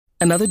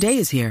Another day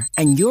is here,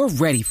 and you're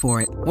ready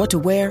for it. What to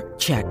wear?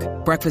 Check.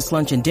 Breakfast,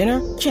 lunch, and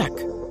dinner? Check.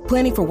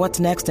 Planning for what's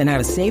next and how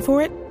to save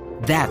for it?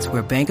 That's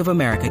where Bank of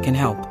America can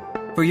help.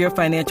 For your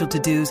financial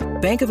to-dos,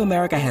 Bank of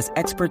America has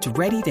experts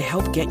ready to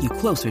help get you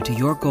closer to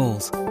your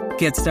goals.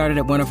 Get started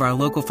at one of our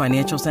local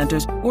financial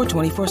centers or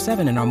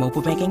 24/7 in our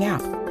mobile banking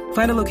app.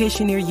 Find a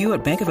location near you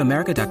at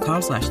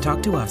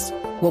bankofamerica.com/talktous.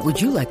 What would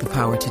you like the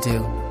power to do?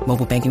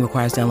 Mobile banking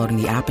requires downloading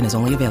the app and is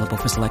only available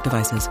for select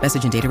devices.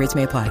 Message and data rates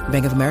may apply.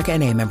 Bank of America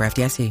N.A., member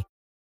FDIC.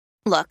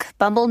 Look,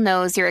 Bumble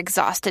knows you're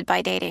exhausted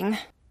by dating.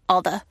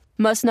 All the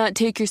must not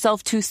take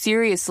yourself too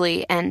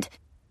seriously and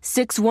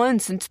 6'1"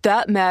 since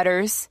that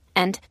matters.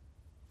 And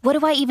what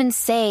do I even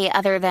say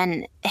other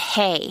than,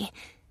 hey?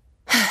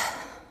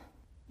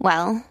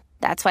 Well,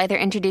 that's why they're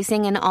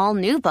introducing an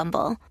all-new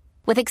Bumble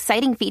with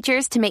exciting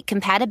features to make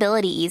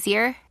compatibility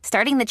easier,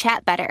 starting the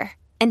chat better,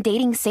 and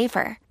dating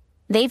safer.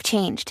 They've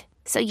changed,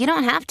 so you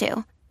don't have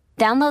to.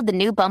 Download the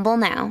new Bumble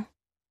now.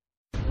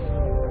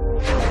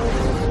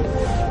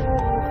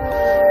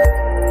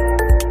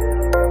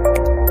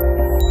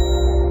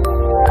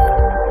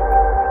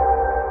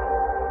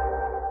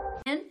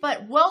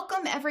 But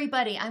welcome,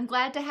 everybody. I'm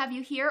glad to have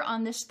you here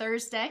on this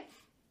Thursday.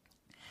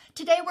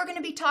 Today, we're going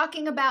to be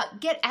talking about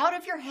get out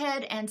of your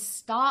head and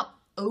stop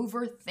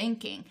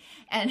overthinking.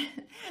 And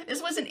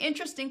this was an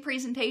interesting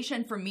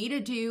presentation for me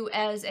to do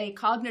as a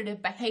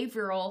cognitive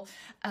behavioral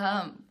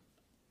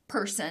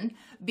person,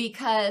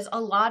 because a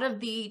lot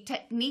of the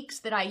techniques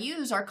that I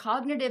use are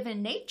cognitive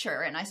in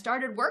nature, and I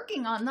started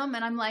working on them,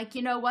 and I'm like,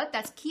 you know what?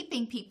 That's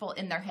keeping people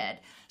in their head.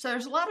 So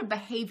there's a lot of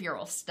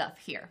behavioral stuff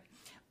here.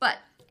 But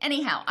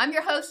anyhow, I'm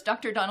your host,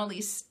 Dr.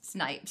 Dawn-Elise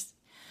Snipes.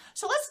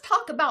 So let's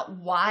talk about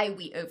why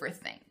we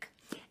overthink.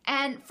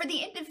 And for the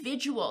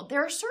individual,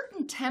 there are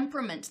certain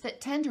temperaments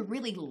that tend to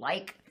really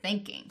like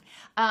thinking.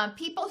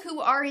 People who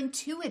are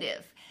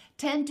intuitive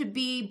tend to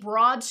be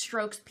broad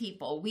strokes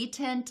people. We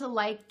tend to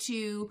like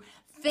to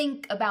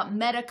think about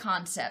meta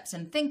concepts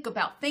and think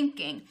about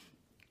thinking.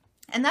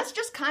 And that's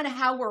just kind of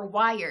how we're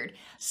wired.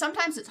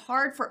 Sometimes it's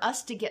hard for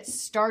us to get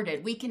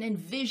started. We can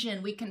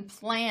envision, we can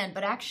plan,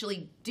 but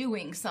actually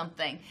doing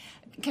something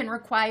can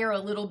require a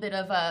little bit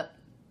of a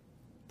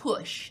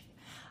push.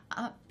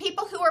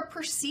 People who are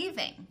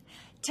perceiving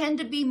tend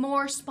to be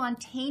more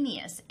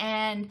spontaneous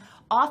and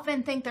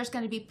often think there's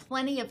going to be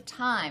plenty of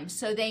time.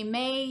 So they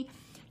may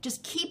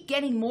just keep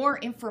getting more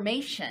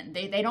information.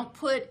 They don't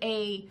put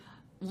a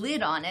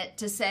lid on it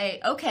to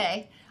say,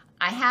 okay,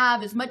 I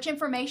have as much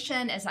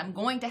information as I'm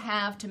going to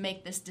have to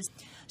make this decision.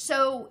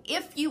 So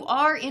if you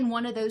are in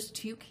one of those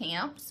two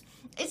camps,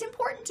 it's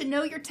important to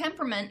know your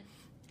temperament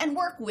and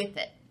work with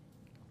it.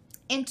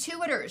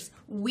 Intuitors,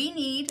 we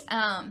need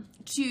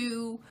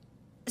to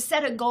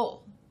set a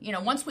goal. You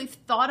know, once we've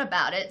thought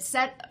about it,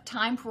 set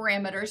time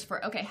parameters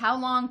for, okay, how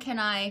long can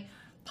I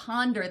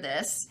ponder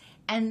this?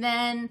 And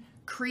then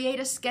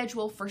create a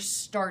schedule for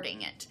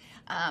starting it.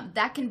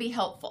 That can be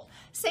helpful.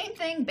 Same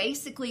thing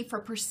basically for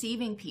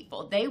perceiving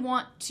people. They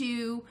want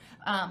to,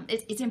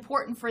 it's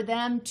important for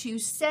them to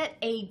set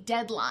a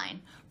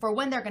deadline for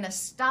when they're going to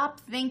stop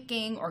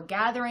thinking or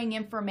gathering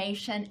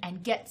information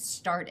and get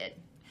started.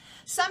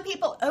 Some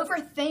people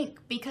overthink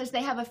because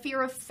they have a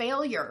fear of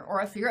failure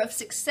or a fear of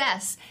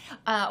success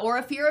or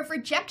a fear of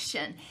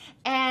rejection.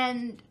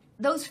 And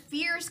those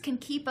fears can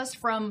keep us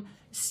from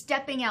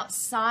stepping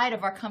outside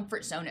of our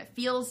comfort zone. It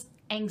feels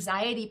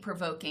anxiety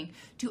provoking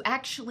to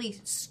actually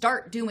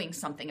start doing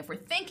something. If we're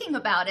thinking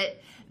about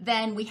it,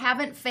 then we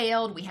haven't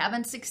failed, we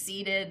haven't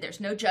succeeded,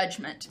 there's no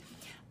judgment.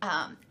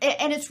 And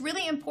it's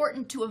really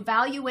important to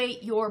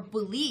evaluate your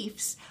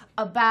beliefs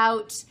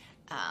about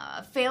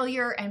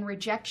failure and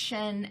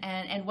rejection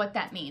and what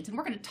that means. And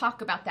we're going to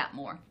talk about that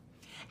more.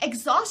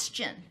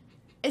 Exhaustion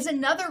is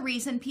another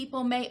reason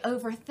people may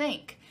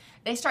overthink.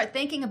 They start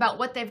thinking about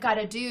what they've got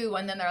to do,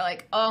 and then they're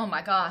like, oh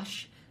my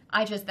gosh,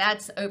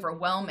 that's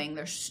overwhelming.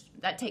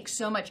 That takes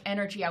so much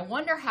energy. I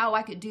wonder how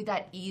I could do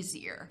that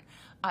easier.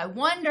 I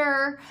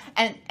wonder,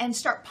 and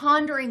start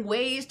pondering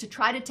ways to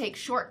try to take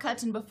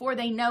shortcuts, and before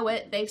they know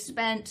it, they've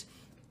spent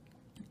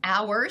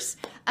hours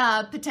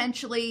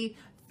potentially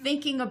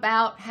thinking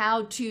about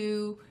how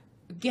to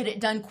get it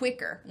done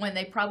quicker when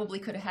they probably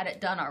could have had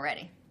it done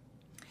already.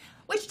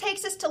 Which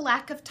takes us to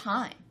lack of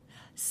time.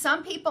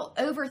 Some people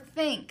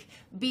overthink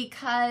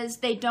because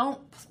they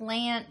don't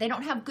plan, they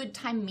don't have good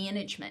time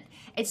management.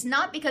 It's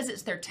not because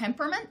it's their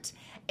temperament,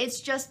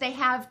 it's just they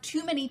have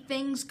too many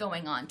things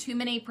going on, too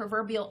many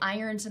proverbial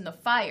irons in the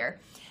fire.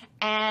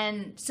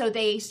 And so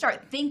they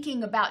start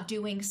thinking about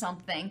doing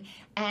something,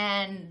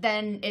 and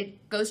then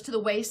it goes to the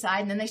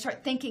wayside, and then they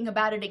start thinking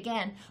about it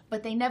again,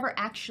 but they never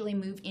actually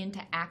move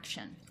into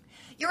action.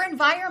 Your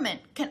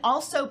environment can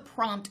also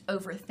prompt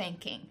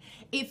overthinking.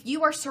 If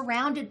you are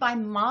surrounded by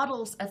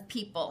models of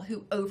people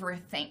who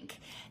overthink,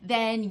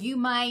 then you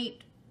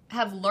might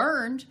have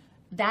learned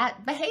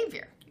that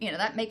behavior. You know,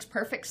 that makes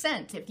perfect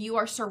sense. If you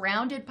are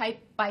surrounded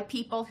by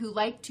people who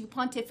like to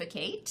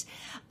pontificate,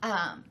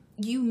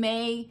 you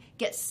may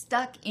get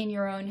stuck in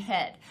your own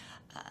head.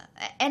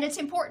 And it's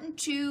important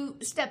to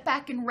step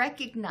back and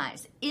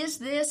recognize, is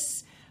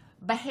this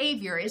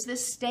behavior? Is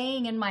this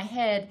staying in my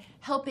head,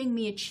 helping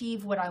me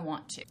achieve what I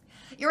want to?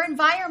 Your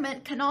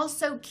environment can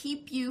also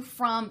keep you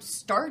from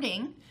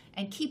starting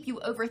and keep you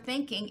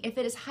overthinking if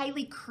it is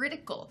highly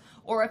critical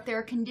or if there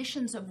are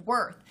conditions of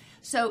worth.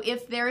 So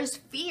if there is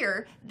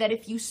fear that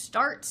if you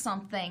start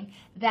something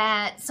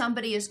that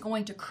somebody is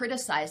going to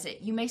criticize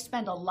it, you may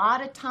spend a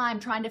lot of time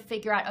trying to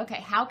figure out,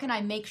 okay, how can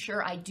I make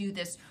sure I do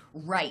this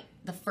right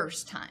the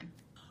first time?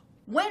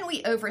 When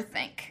we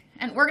overthink,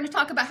 and we're going to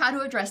talk about how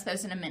to address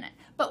those in a minute,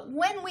 but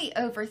when we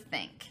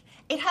overthink,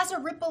 it has a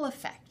ripple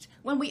effect.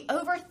 When we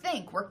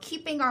overthink, we're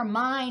keeping our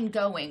mind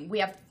going. We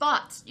have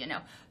thoughts,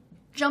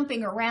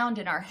 jumping around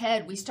in our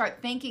head. We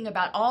start thinking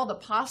about all the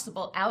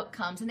possible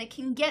outcomes, and it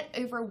can get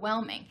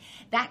overwhelming.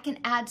 That can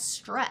add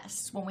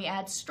stress. When we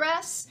add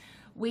stress,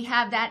 we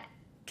have that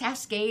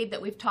cascade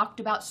that we've talked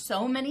about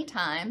so many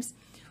times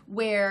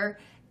where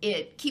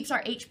it keeps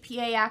our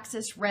HPA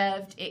axis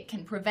revved. It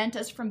can prevent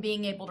us from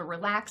being able to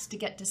relax to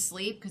get to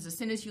sleep, because as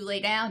soon as you lay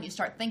down, you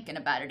start thinking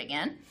about it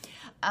again.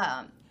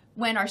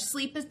 When our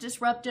sleep is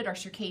disrupted, our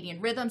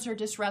circadian rhythms are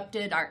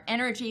disrupted, our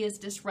energy is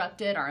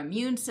disrupted, our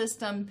immune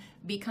system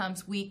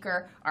becomes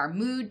weaker, our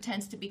mood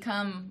tends to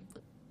become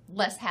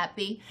less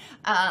happy.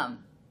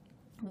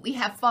 We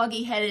have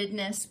foggy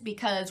headedness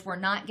because we're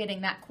not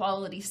getting that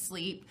quality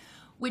sleep,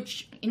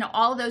 which,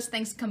 all of those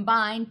things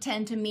combined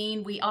tend to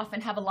mean we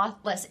often have a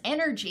lot less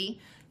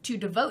energy to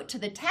devote to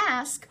the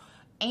task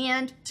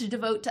and to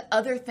devote to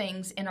other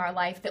things in our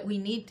life that we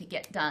need to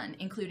get done,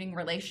 including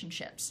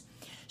relationships.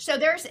 So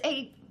there's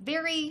a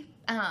very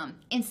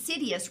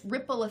insidious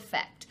ripple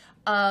effect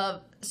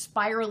of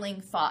spiraling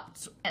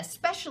thoughts,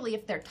 especially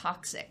if they're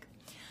toxic.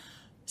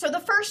 So the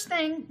first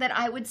thing that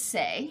I would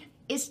say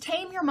is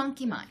tame your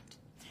monkey mind.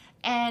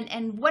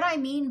 And what I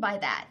mean by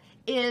that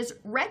is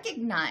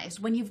recognize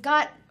when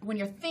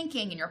you're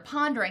thinking and you're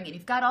pondering and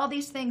you've got all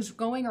these things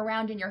going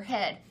around in your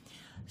head,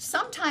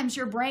 sometimes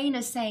your brain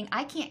is saying,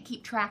 I can't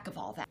keep track of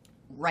all that.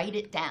 Write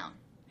it down.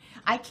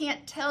 I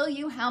can't tell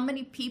you how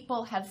many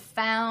people have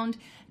found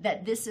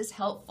that this is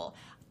helpful.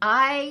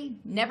 I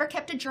never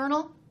kept a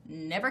journal,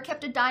 never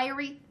kept a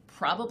diary,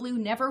 probably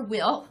never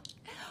will.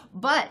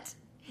 But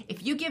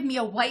if you give me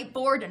a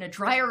whiteboard and a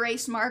dry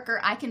erase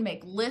marker, I can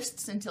make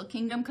lists until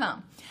kingdom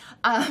come.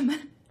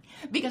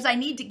 Because I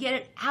need to get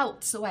it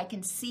out so I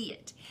can see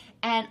it.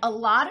 And a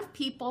lot of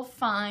people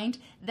find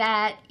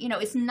that,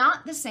 it's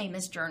not the same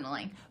as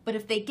journaling, but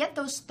if they get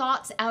those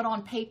thoughts out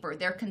on paper,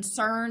 their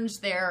concerns,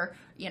 their,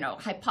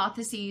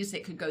 hypotheses,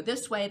 it could go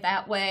this way,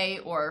 that way,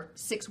 or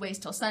 6 ways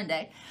till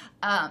Sunday,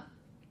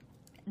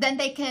 then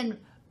they can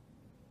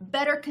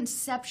better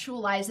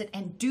conceptualize it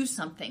and do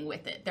something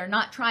with it. They're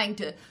not trying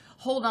to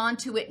hold on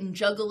to it and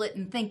juggle it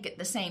and think at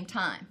the same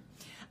time.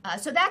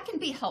 So that can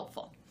be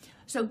helpful.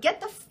 So get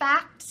the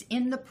facts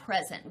in the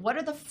present. What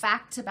are the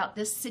facts about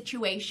this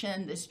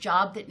situation, this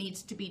job that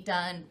needs to be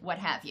done, what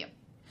have you?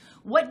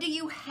 What do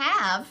you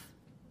have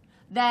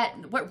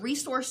what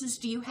resources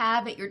do you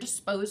have at your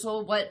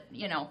disposal? What,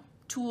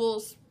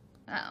 tools,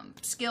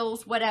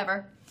 skills,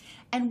 whatever.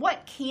 And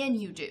what can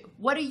you do?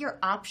 What are your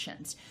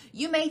options?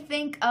 You may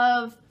think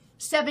of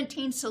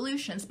 17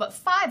 solutions, but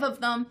 5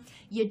 of them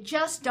you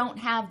just don't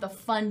have the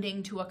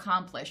funding to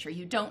accomplish, or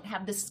you don't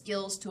have the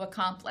skills to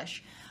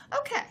accomplish.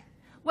 Okay.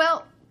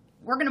 Well,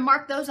 we're going to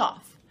mark those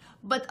off.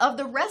 But of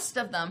the rest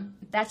of them,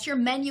 that's your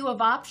menu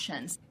of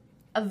options.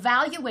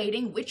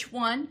 Evaluating which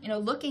one,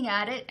 looking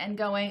at it and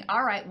going,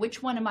 all right,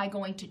 which one am I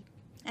going to?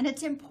 And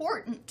it's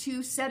important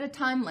to set a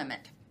time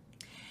limit.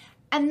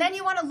 And then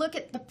you want to look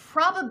at the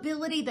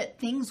probability that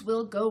things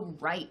will go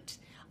right.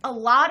 A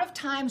lot of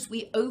times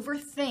we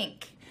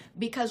overthink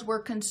because we're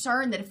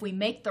concerned that if we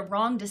make the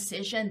wrong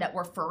decision that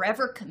we're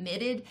forever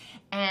committed,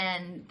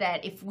 and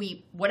that if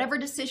whatever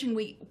decision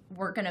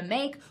we're going to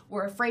make,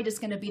 we're afraid it's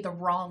going to be the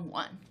wrong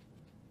one.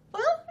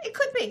 Well, it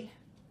could be.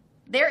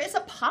 There is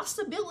a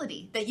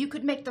possibility that you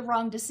could make the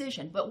wrong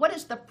decision, but what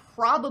is the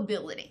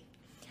probability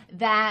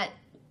that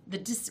the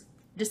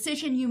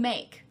decision you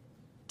make,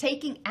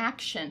 taking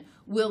action,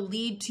 will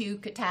lead to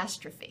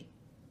catastrophe?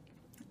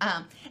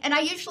 And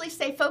I usually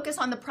say focus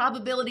on the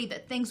probability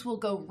that things will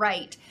go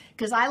right,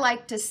 because I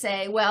like to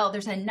say, well,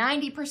 there's a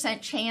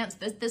 90% chance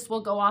that this will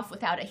go off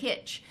without a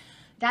hitch.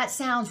 That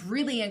sounds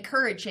really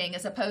encouraging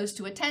as opposed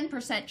to a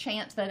 10%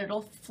 chance that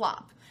it'll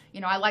flop.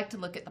 I like to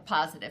look at the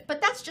positive,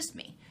 but that's just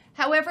me.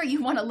 However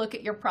you want to look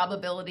at your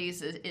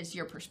probabilities is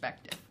your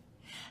perspective.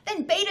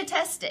 Then beta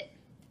test it.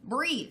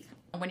 Breathe.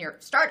 When you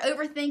start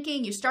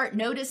overthinking, you start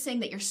noticing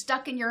that you're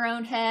stuck in your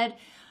own head.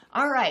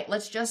 All right,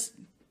 let's just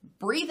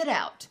breathe it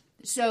out.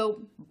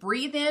 So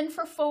breathe in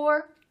for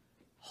 4,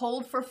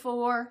 hold for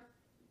 4,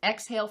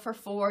 exhale for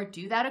 4.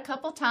 Do that a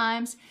couple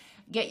times.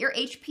 Get your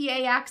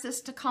HPA axis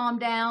to calm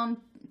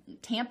down,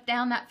 tamp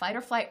down that fight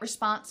or flight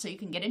response so you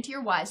can get into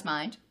your wise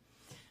mind.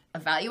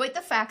 Evaluate the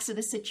facts of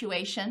the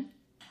situation.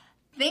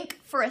 Think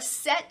for a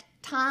set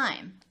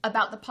time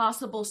about the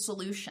possible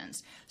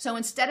solutions. So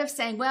instead of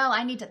saying, well,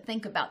 I need to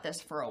think about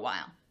this for a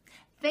while,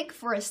 think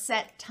for a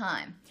set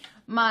time.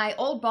 My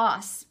old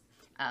boss,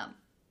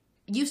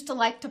 used to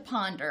like to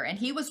ponder, and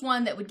he was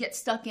one that would get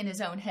stuck in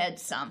his own head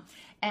some.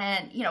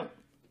 And,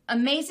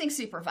 amazing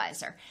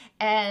supervisor.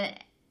 And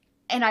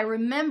I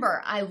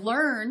remember I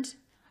learned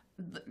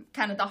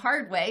kind of the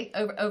hard way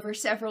over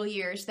several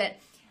years that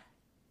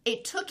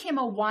it took him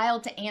a while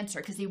to answer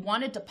because he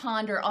wanted to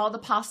ponder all the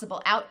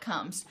possible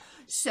outcomes.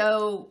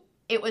 So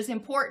it was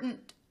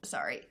important,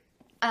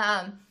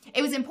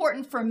 it was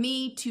important for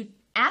me to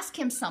ask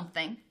him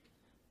something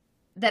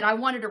that I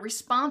wanted a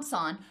response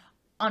on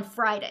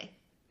Friday.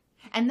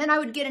 And then I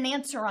would get an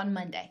answer on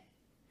Monday.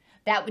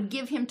 That would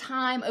give him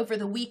time over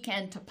the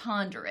weekend to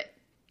ponder it.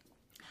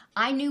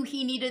 I knew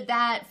he needed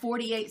that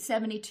 48,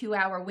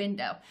 72-hour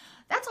window.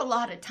 That's a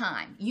lot of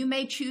time. You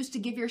may choose to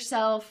give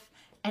yourself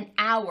an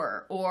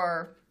hour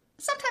or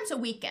sometimes a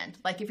weekend.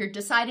 Like if you're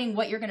deciding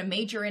what you're going to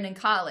major in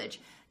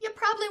college, you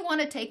probably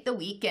want to take the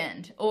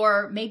weekend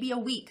or maybe a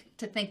week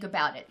to think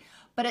about it.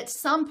 But at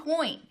some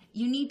point,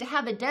 you need to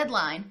have a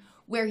deadline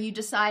where you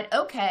decide,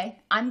 okay,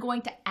 I'm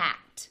going to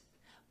act.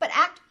 But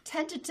act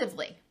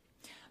tentatively.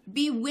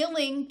 Be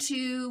willing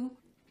to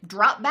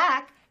drop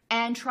back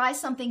and try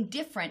something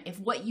different if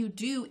what you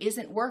do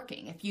isn't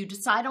working. If you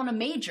decide on a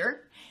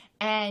major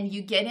and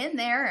you get in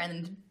there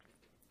and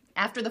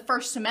after the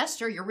first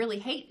semester you're really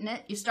hating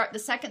it, you start the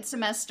second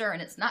semester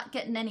and it's not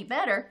getting any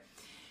better,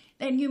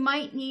 then you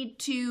might need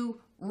to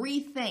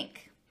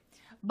rethink.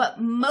 But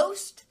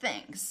most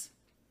things,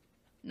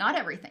 not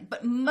everything,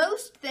 but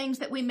most things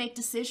that we make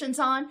decisions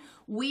on,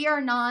 we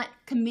are not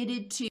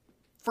committed to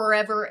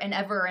forever and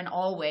ever and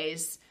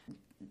always.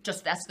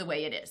 Just that's the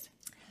way it is.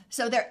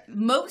 So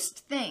most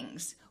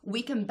things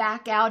we can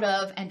back out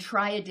of and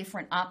try a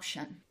different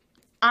option.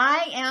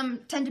 I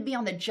tend to be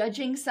on the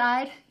judging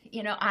side.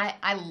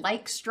 I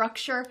like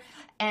structure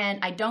and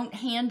I don't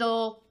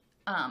handle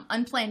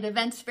unplanned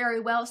events very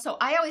well. So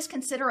I always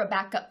consider a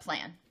backup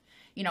plan.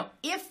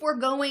 If we're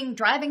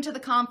driving to the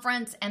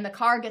conference and the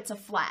car gets a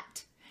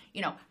flat,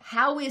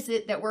 how is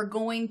it that we're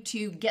going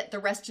to get the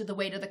rest of the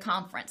way to the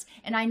conference?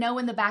 And I know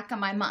in the back of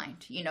my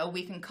mind,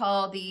 we can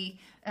call the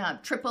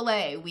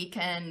AAA, we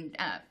can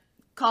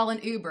call an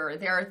Uber.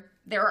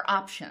 There are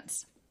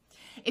options.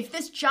 If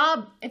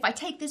I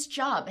take this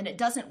job and it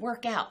doesn't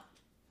work out,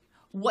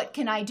 what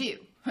can I do?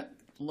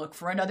 Look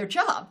for another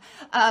job.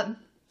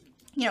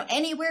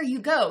 Anywhere you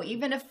go,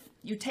 even if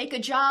you take a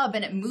job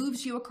and it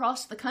moves you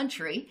across the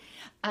country,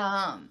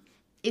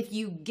 if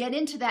you get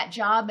into that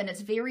job and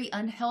it's very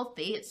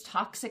unhealthy, it's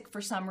toxic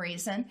for some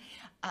reason,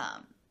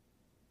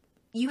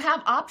 you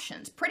have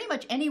options. Pretty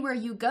much anywhere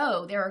you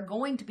go, there are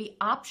going to be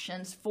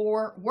options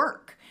for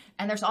work.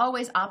 And there's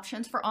always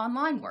options for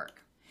online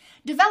work.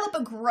 Develop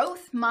a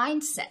growth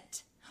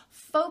mindset.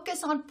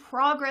 Focus on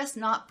progress,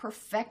 not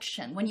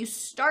perfection. When you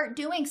start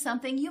doing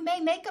something, you may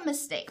make a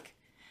mistake.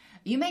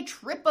 You may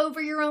trip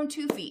over your own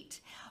 2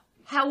 feet.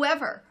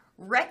 However,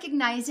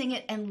 recognizing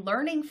it and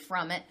learning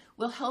from it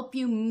will help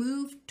you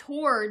move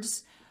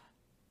towards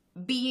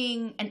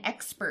being an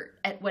expert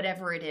at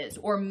whatever it is,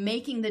 or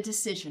making the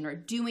decision, or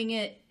doing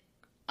it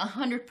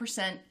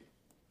 100%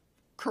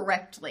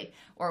 correctly,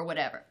 or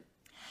whatever.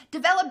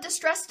 Develop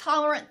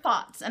distress-tolerant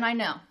thoughts, and I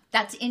know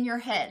that's in your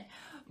head,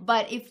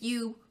 but if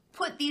you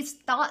put these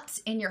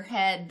thoughts in your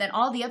head, then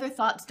all the other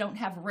thoughts don't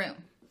have room.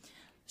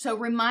 So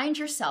remind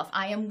yourself,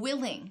 I am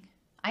willing,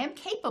 I am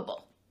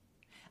capable,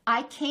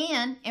 I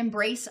can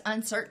embrace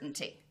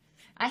uncertainty.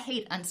 I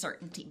hate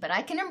uncertainty, but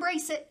I can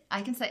embrace it.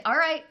 I can say, all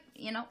right,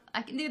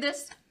 I can do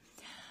this.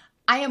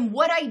 I am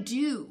what I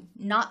do,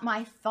 not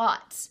my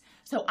thoughts.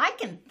 So I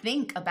can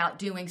think about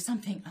doing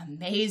something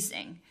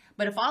amazing,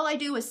 but if all I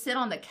do is sit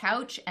on the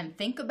couch and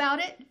think about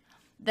it,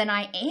 then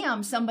I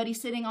am somebody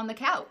sitting on the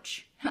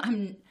couch.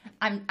 I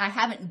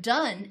haven't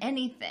done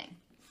anything.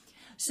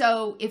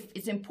 So if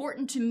it's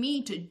important to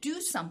me to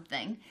do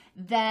something,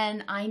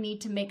 then I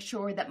need to make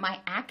sure that my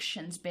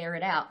actions bear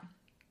it out.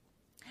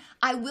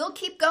 I will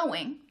keep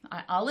going.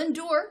 I'll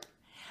endure.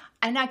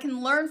 And I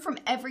can learn from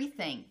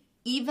everything,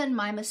 even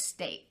my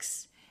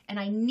mistakes. And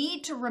I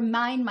need to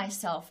remind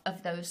myself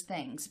of those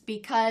things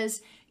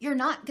because you're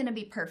not going to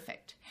be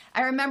perfect.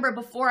 I remember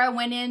before I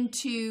went in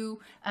to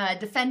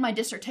defend my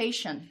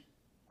dissertation,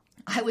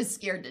 I was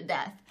scared to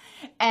death.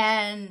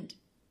 And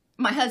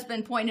my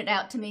husband pointed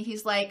out to me,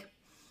 he's like,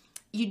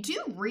 you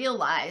do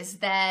realize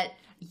that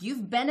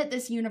you've been at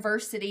this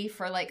university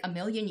for like 1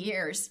 million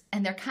years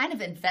and they're kind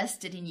of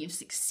invested in you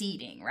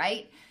succeeding,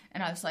 right?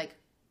 And I was like,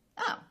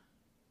 oh,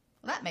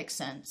 well, that makes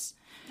sense.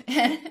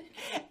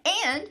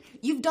 And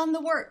you've done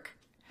the work.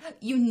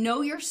 You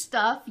know your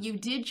stuff. You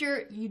did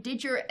your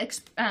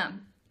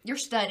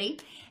study,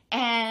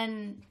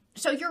 and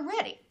so you're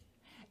ready.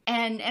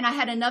 And I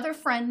had another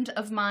friend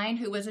of mine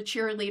who was a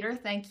cheerleader,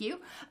 thank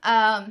you,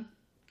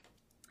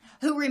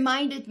 who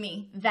reminded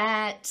me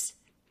that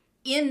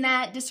in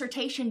that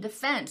dissertation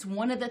defense,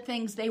 one of the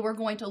things they were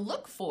going to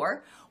look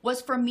for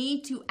was for me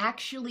to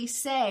actually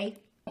say,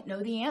 I don't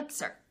know the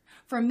answer.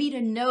 For me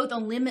to know the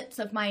limits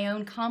of my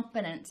own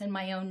competence and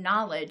my own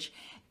knowledge,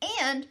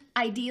 and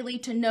ideally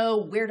to know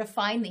where to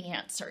find the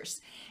answers.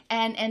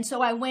 And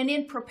so I went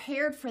in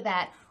prepared for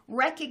that,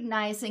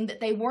 recognizing that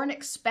they weren't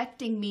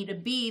expecting me to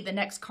be the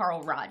next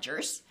Carl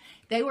Rogers.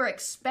 They were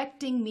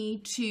expecting me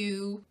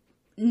to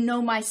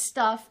know my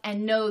stuff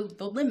and know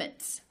the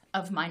limits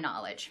of my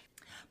knowledge.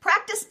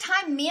 Practice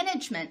time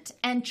management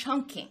and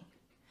chunking.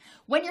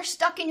 When you're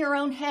stuck in your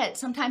own head,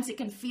 sometimes it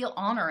can feel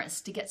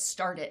onerous to get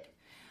started.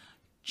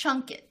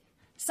 Chunk it.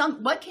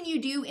 What can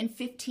you do in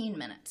 15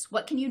 minutes?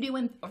 What can you do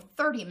in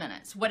 30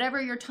 minutes?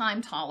 Whatever your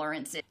time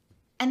tolerance is.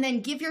 And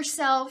then give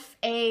yourself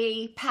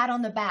a pat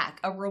on the back,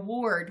 a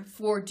reward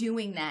for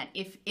doing that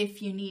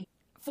if you need.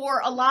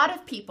 For a lot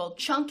of people,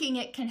 chunking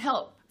it can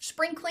help.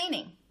 Spring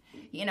cleaning,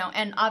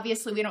 and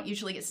obviously we don't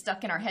usually get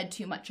stuck in our head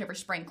too much over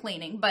spring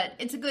cleaning, but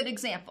it's a good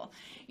example.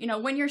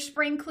 When you're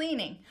spring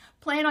cleaning,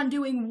 plan on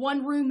doing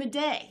one room a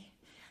day.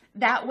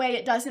 That way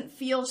it doesn't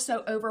feel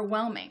so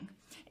overwhelming.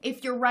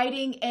 If you're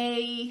writing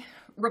a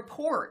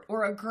report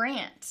or a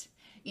grant,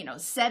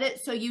 set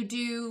it so you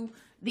do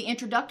the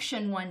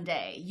introduction one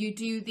day, you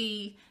do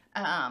the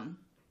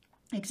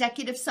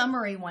executive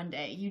summary one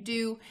day,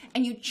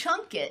 and you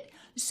chunk it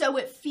so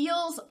it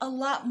feels a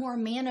lot more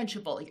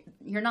manageable.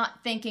 You're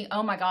not thinking,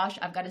 oh my gosh,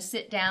 I've got to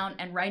sit down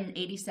and write an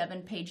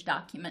 87-page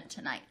document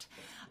tonight.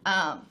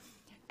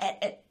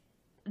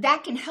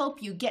 That can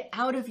help you get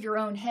out of your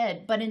own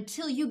head, but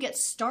until you get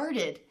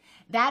started,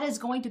 that is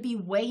going to be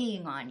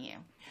weighing on you.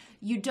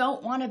 You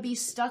don't want to be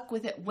stuck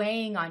with it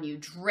weighing on you,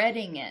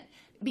 dreading it,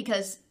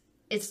 because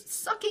it's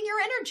sucking your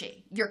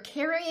energy. You're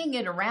carrying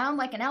it around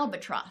like an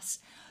albatross.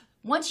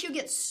 Once you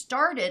get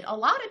started, a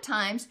lot of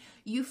times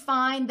you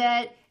find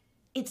that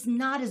it's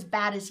not as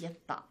bad as you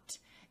thought.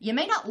 You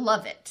may not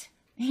love it,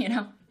 you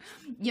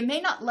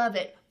may not love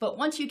it, but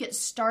once you get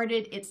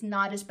started, it's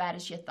not as bad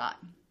as you thought.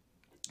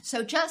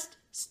 So just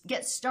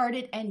get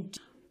started, and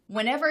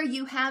whenever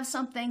you have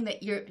something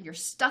that you're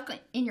stuck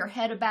in your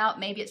head about,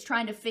 maybe it's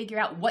trying to figure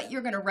out what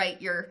you're going to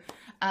write your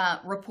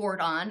report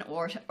on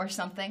or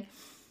something,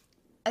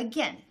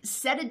 again,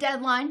 set a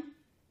deadline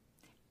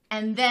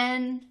and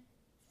then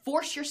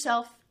force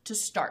yourself to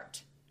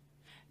start.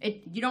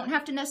 You don't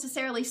have to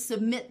necessarily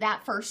submit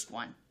that first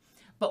one,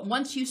 but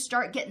once you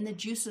start getting the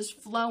juices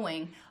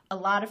flowing, a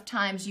lot of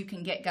times you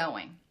can get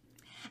going.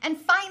 And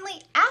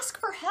finally, ask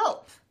for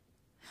help.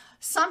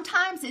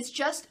 Sometimes it's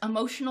just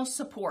emotional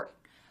support.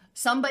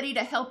 Somebody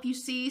to help you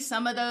see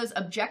some of those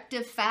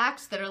objective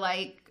facts that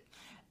are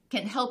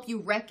can help you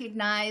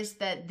recognize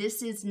that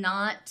this is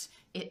not,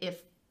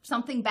 if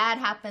something bad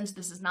happens,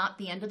 this is not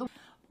the end of the world.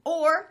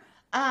 Or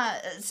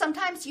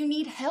sometimes you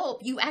need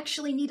help. You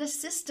actually need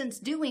assistance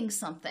doing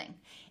something.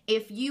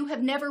 If you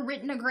have never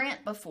written a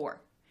grant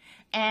before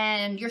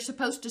and you're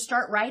supposed to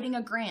start writing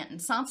a grant, and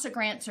SAMHSA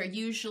grants are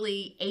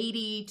usually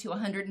 80 to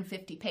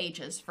 150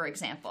 pages, for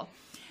example.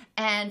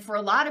 And for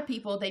a lot of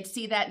people, they'd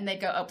see that and they'd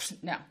go, oh,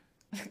 no,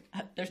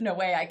 there's no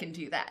way I can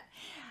do that.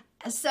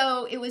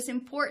 So it was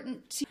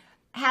important to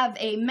have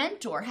a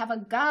mentor, have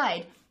a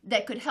guide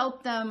that could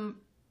help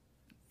them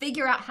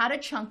figure out how to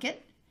chunk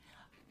it,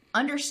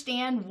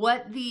 understand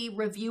what the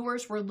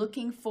reviewers were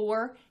looking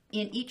for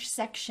in each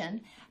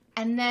section,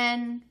 and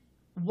then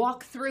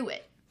walk through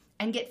it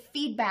and get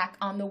feedback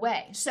on the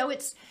way. So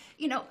it's,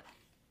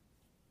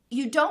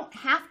 you don't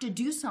have to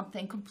do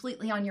something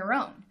completely on your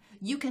own.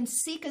 You can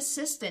seek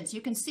assistance,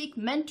 you can seek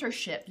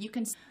mentorship, you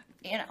can,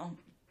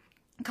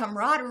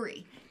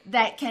 camaraderie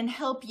that can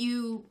help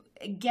you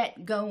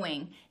get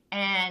going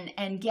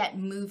and get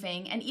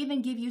moving, and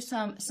even give you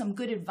some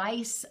good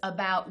advice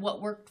about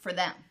what worked for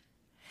them.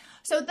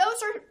 So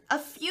those are a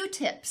few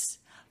tips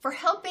for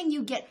helping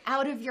you get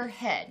out of your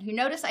head. You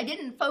notice I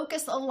didn't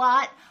focus a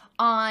lot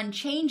on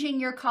changing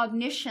your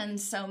cognition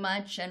so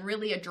much and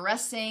really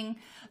addressing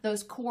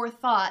those core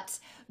thoughts,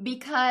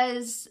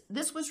 because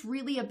this was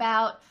really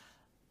about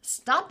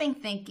stopping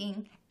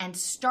thinking and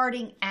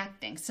starting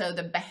acting. So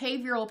the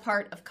behavioral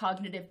part of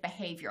cognitive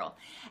behavioral.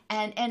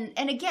 And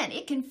again,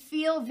 it can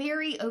feel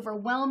very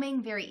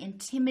overwhelming, very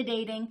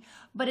intimidating,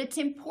 but it's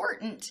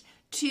important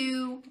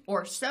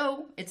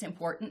it's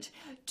important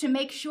to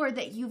make sure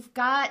that you've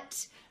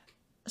got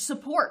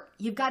support.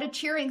 You've got a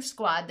cheering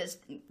squad that's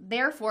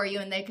there for you,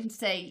 and they can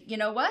say, you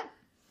know what?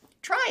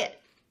 Try it.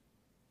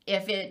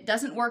 If it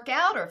doesn't work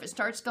out, or if it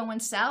starts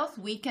going south,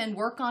 we can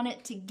work on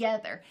it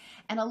together.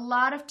 And a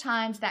lot of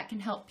times that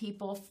can help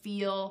people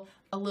feel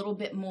a little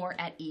bit more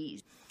at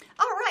ease.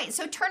 All right,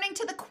 so turning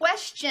to the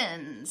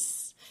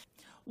questions.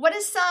 What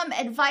is some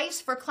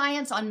advice for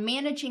clients on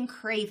managing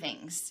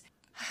cravings?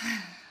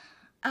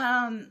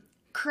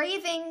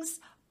 Cravings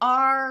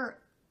are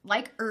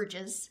like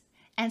urges,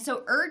 and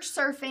so urge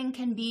surfing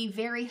can be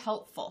very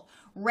helpful.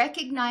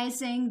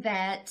 Recognizing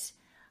that,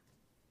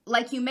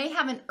 like, you may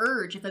have an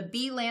urge, if a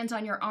bee lands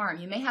on your arm,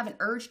 you may have an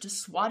urge to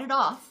swat it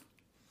off.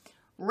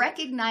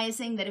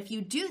 Recognizing that if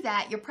you do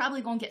that, you're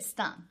probably going to get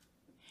stung.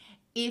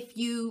 If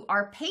you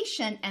are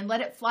patient and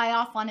let it fly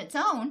off on its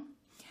own,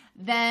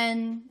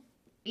 then,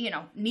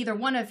 neither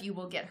one of you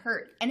will get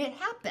hurt. And it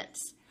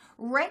happens.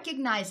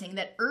 Recognizing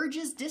that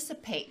urges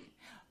dissipate,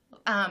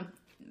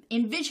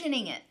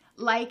 envisioning it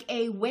like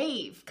a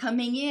wave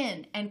coming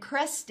in and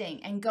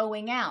cresting and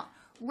going out.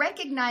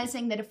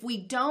 Recognizing that if we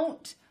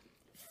don't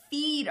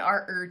feed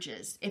our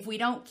urges, if we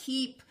don't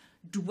keep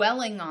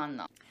dwelling on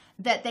them,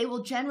 that they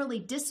will generally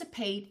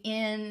dissipate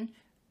in,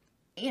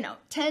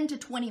 10 to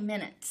 20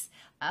 minutes.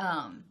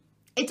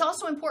 It's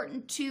also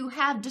important to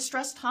have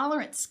distress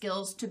tolerance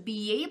skills to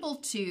be able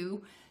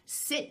to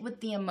sit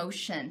with the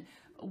emotion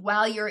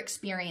while you're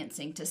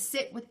experiencing, to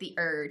sit with the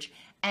urge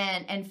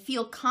and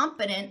feel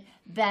confident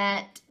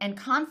and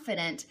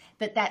confident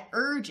that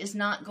urge is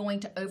not going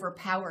to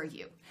overpower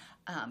you.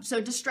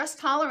 So distress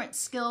tolerance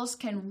skills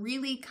can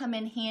really come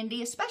in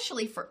handy,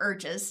 especially for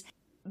urges,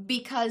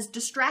 because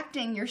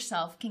distracting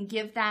yourself can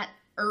give that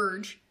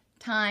urge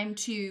time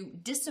to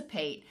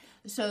dissipate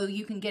so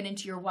you can get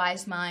into your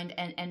wise mind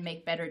and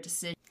make better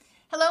decisions.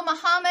 Hello,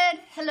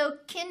 Mohammed. Hello,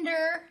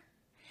 Kinder.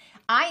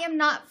 I am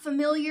not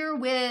familiar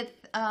with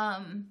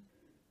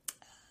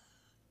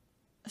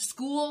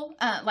school,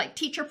 like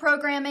teacher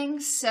programming,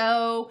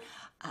 so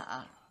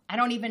I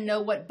don't even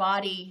know what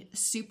body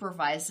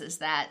supervises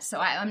that. So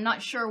I'm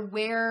not sure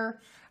where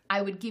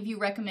I would give you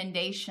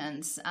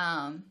recommendations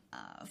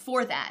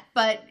for that.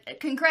 But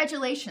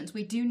congratulations,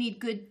 we do need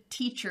good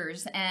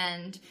teachers,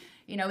 and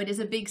it is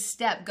a big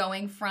step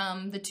going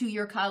from the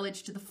 2-year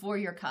college to the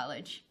 4-year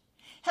college.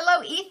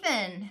 Hello,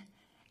 Ethan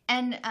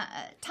and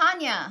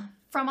Tanya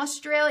from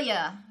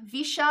Australia,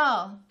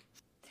 Vishal.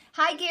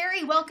 Hi,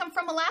 Gary, welcome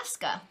from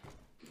Alaska.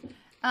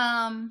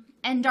 And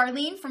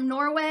Darlene from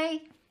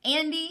Norway,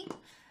 Andy,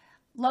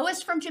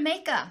 Lois from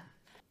Jamaica.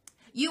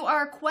 You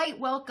are quite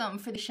welcome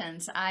for the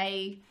questions.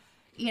 I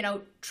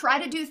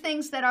try to do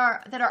things that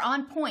are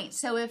on point.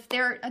 So if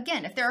there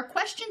are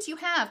questions you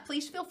have,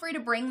 please feel free to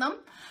bring them,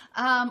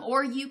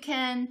 or you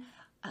can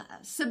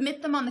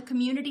submit them on the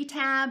community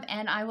tab,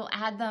 and I will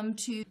add them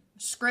to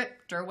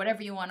script or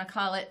whatever you want to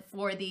call it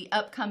for the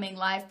upcoming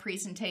live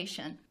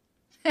presentation.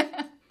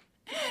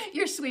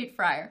 You're sweet,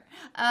 Friar.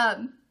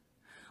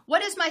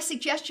 What is my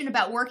suggestion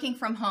about working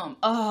from home?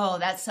 Oh,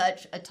 that's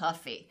such a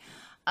toughie.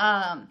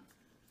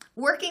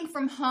 Working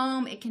from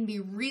home, it can be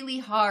really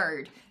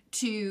hard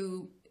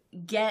to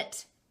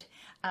get.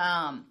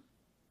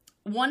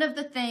 One of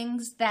the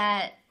things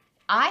that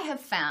I have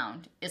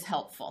found is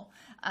helpful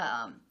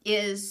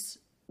is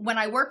when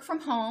I work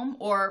from home,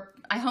 or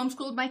I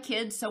homeschooled my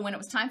kids, so when it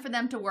was time for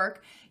them to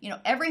work,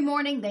 every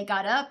morning they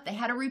got up, they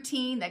had a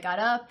routine, they got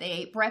up, they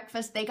ate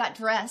breakfast, they got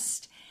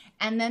dressed,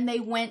 and then they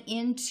went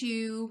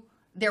into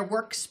their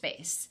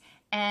workspace.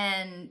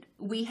 And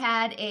we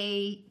had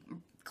a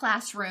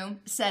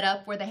classroom set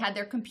up where they had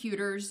their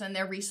computers and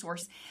their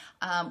resources.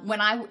 When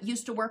I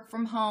used to work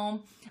from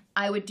home,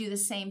 I would do the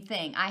same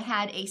thing. I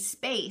had a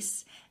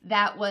space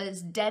that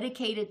was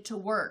dedicated to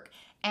work,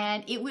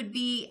 and it would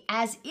be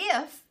as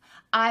if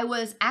I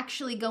was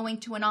actually going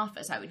to an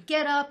office. I would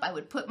get up, I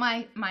would put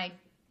my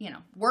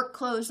work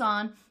clothes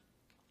on,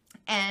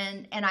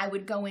 and I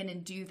would go in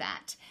and do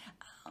that.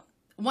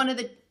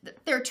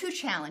 There are 2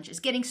 challenges: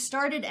 getting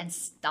started and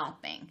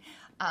stopping.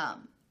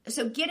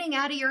 So getting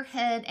out of your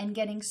head and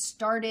getting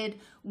started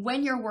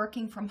when you're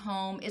working from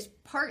home is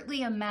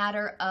partly a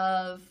matter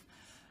of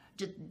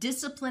just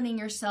disciplining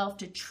yourself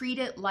to treat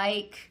it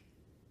like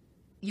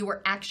you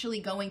were actually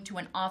going to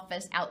an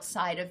office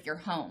outside of your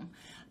home.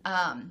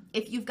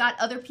 If you've got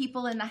other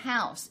people in the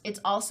house, it's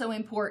also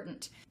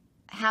important.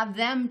 Have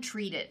them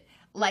treat it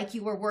like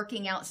you were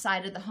working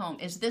outside of the home.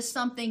 Is this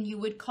something you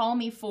would call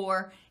me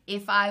for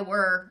if I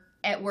were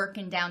at work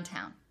in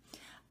downtown?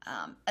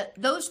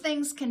 Those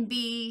things can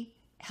be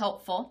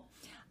helpful.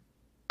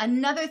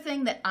 Another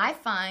thing that I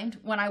find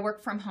when I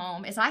work from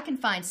home is I can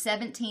find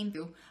 17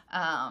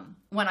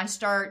 when I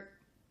start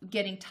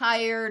getting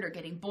tired or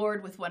getting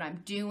bored with what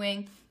I'm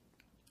doing,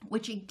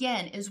 which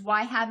again is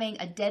why having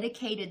a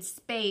dedicated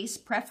space,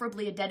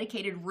 preferably a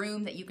dedicated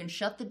room that you can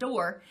shut the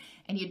door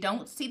and you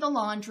don't see the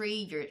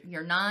laundry,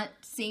 you're not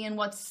seeing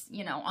what's,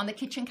 on the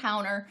kitchen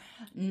counter.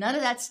 None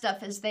of that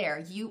stuff is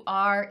there. You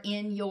are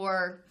in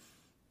your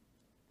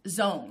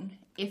zone,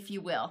 if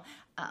you will.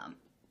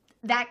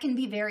 That can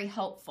be very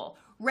helpful.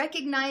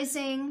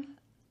 Recognizing,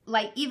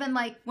 even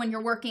when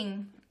you're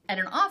working at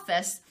an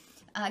office,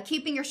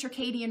 keeping your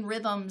circadian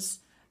rhythms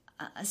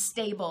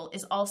stable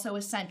is also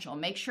essential.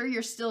 Make sure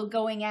you're still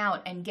going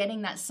out and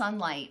getting that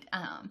sunlight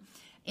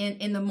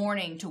in the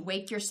morning to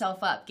wake yourself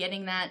up,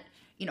 getting that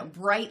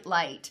bright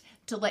light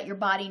to let your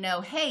body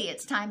know, hey,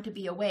 it's time to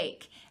be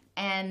awake,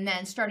 and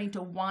then starting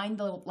to wind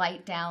the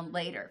light down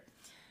later.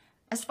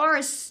 As far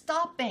as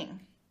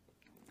stopping,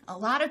 a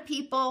lot of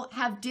people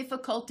have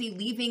difficulty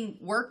leaving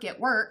work at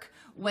work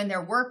when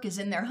their work is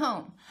in their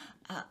home.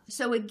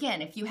 So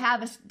again, if you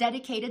have a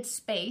dedicated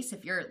space,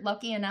 if you're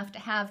lucky enough to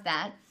have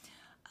that,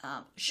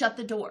 shut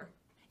the door.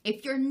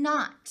 If you're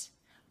not,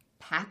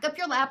 pack up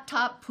your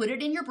laptop, put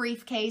it in your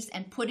briefcase,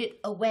 and put it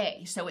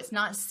away so it's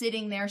not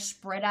sitting there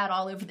spread out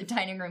all over the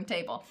dining room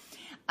table.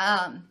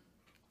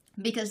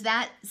 Because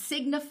that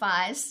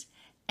signifies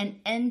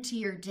an end to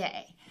your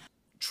day.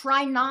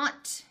 Try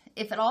not,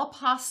 if at all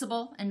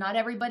possible, and not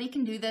everybody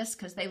can do this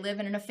because they live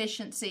in an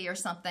efficiency or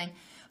something,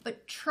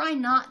 but try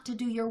not to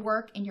do your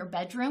work in your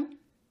bedroom,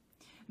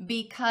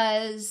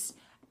 because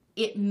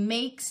it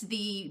makes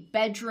the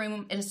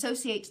bedroom, it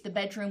associates the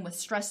bedroom with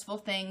stressful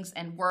things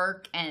and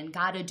work and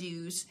gotta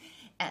do's,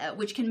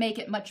 which can make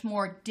it much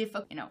more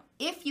difficult.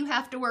 If you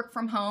have to work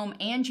from home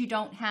and you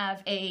don't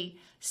have a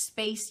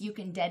space you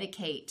can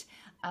dedicate,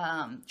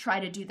 try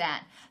to do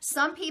that.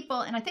 Some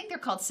people, and I think they're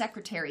called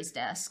secretary's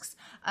desks,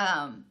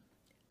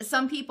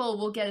 some people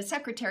will get a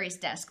secretary's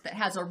desk that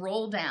has a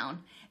roll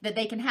down that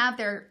they can have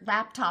their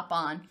laptop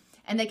on,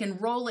 and they can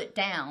roll it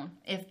down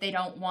if they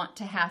don't want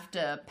to have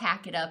to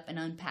pack it up and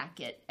unpack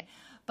it.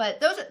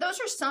 But those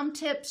are some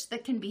tips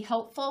that can be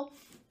helpful.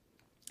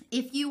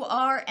 If you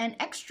are an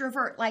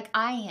extrovert like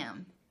I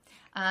am,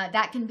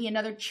 that can be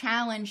another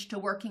challenge to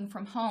working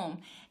from home.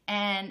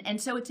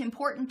 And so it's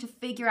important to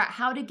figure out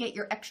how to get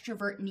your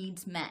extrovert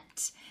needs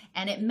met.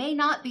 And it may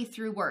not be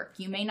through work.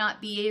 You may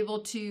not be able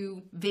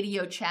to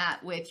video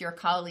chat with your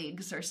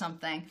colleagues or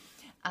something.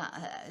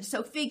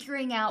 So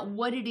figuring out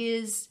what it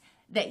is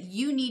that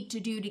you need to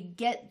do to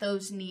get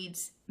those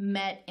needs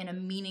met in a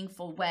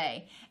meaningful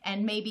way.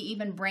 And maybe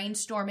even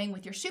brainstorming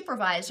with your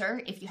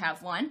supervisor, if you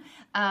have one.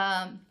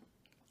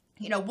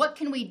 What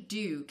can we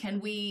do? Can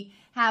we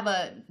have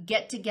a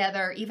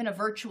get-together, even a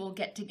virtual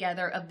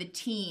get-together of the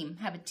team,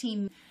 have a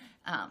team,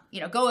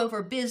 go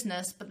over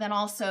business, but then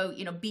also,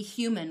 be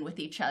human with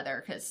each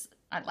other, because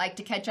I'd like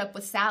to catch up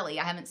with Sally.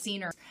 I haven't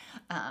seen her,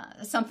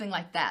 something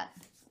like that.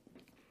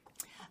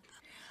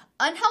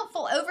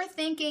 Unhelpful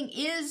overthinking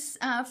is,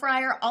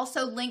 Fryer,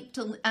 also linked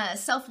to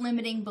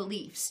self-limiting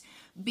beliefs,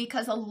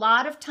 because a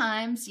lot of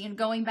times,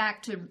 going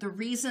back to the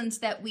reasons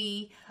that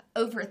we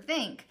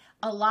overthink,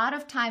 a lot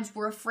of times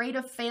we're afraid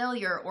of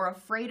failure or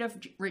afraid of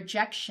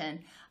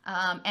rejection.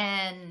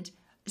 And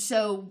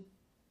so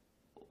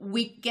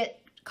we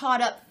get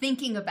caught up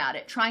thinking about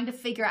it, trying to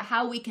figure out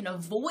how we can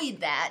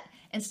avoid that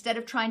instead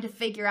of trying to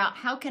figure out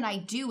how can I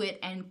do it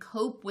and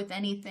cope with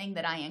anything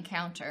that I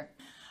encounter.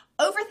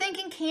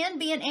 Overthinking can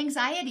be an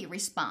anxiety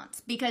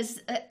response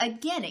because,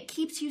 again, it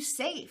keeps you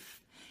safe.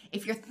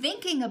 If you're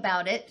thinking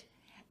about it,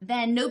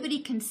 then nobody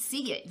can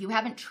see it. You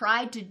haven't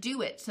tried to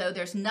do it, so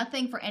there's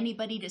nothing for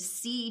anybody to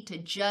see, to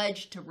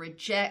judge, to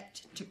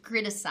reject, to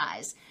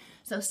criticize.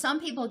 So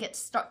some people get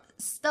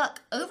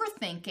stuck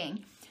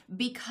overthinking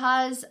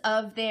because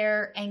of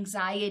their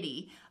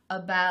anxiety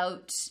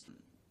about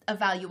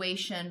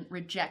evaluation,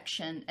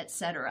 rejection,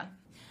 etc.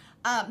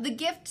 The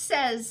gift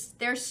says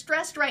they're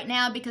stressed right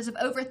now because of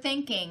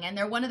overthinking, and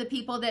they're one of the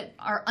people that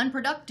are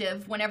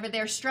unproductive whenever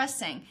they're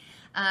stressing.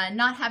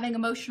 Not having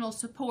emotional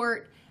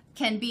support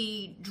can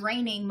be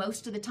draining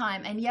most of the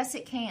time, and yes,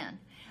 it can.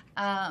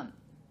 And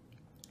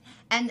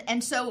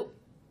so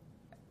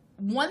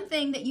one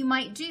thing that you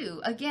might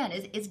do, again,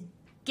 is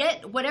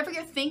get whatever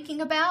you're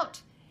thinking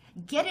about,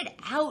 get it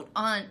out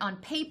on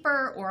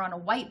paper or on a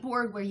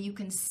whiteboard where you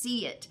can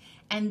see it.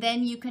 And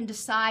then you can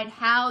decide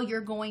how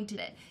you're going to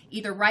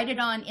either write it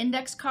on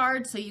index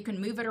cards so you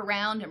can move it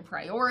around and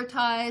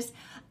prioritize.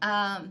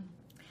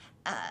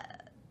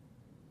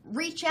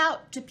 Reach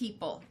out to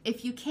people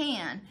if you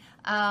can.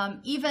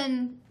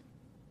 Even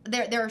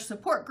there are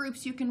support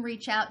groups you can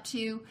reach out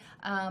to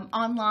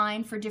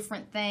online for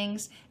different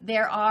things.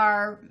 There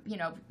are,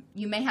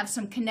 you may have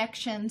some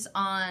connections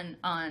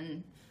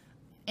on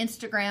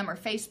Instagram or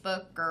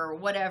Facebook or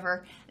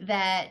whatever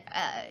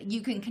that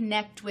you can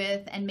connect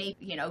with and maybe,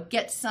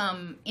 get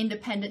some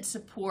independent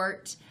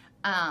support.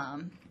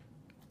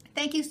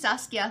 Thank you,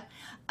 Saskia.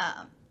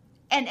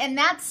 And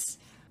that's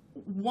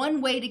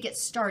one way to get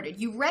started.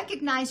 You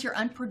recognize you're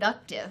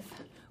unproductive,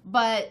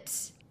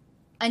 but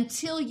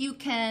until you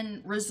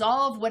can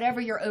resolve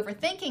whatever you're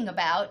overthinking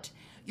about,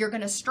 you're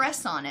going to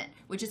stress on it,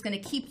 which is going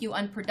to keep you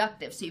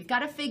unproductive. So you've got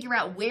to figure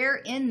out where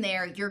in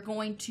there you're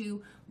going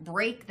to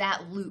break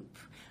that loop.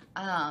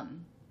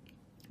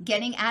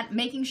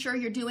 Making sure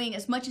you're doing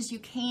as much as you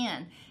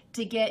can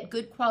to get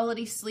good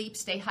quality sleep,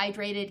 stay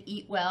hydrated,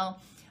 eat well.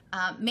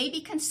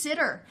 Maybe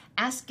consider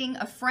asking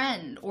a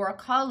friend or a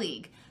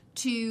colleague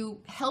to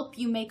help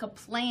you make a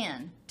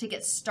plan to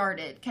get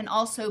started. Can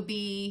also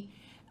be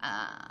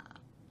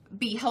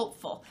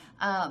helpful.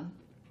 And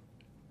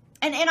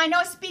I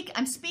know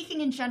I'm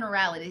speaking in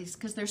generalities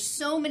because there's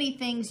so many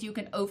things you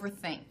can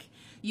overthink.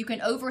 You can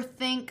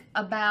overthink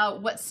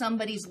about what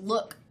somebody's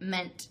look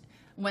meant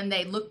when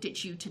they looked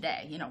at you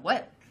today.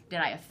 What did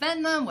I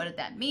offend them? What did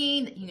that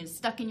mean? You get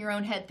stuck in your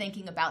own head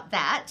thinking about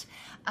that.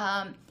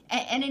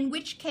 And in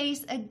which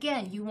case,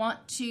 again, you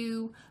want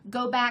to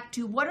go back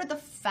to what are the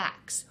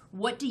facts?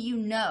 What do you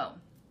know?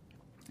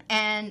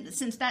 And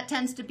since that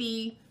tends to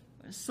be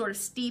sort of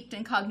steeped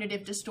in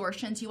cognitive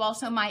distortions, you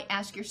also might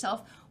ask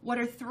yourself, what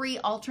are 3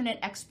 alternate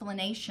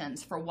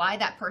explanations for why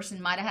that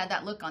person might have had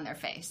that look on their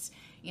face?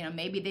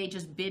 Maybe they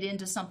just bit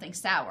into something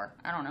sour.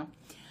 I don't know.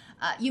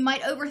 You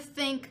might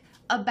overthink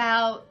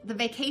about the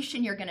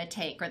vacation you're going to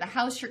take or the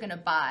house you're going to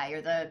buy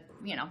or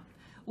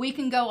we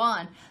can go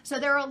on. So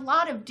there are a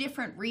lot of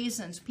different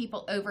reasons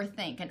people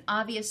overthink. And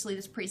obviously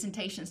this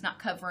presentation is not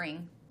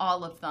covering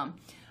all of them.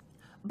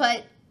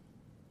 But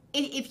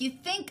if you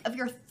think of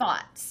your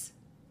thoughts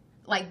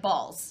like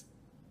balls,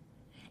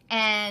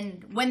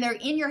 and when they're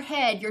in your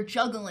head, you're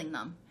juggling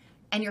them.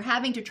 and you're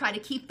having to try to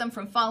keep them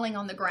from falling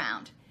on the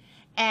ground.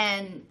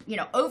 And,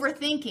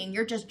 overthinking,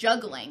 you're just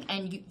juggling,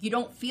 and you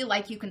don't feel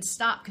like you can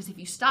stop, because if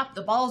you stop,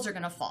 the balls are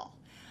going to fall.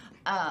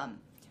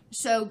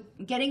 So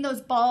getting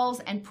those balls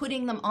and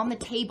putting them on the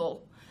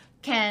table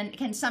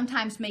can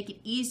sometimes make it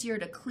easier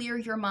to clear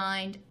your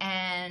mind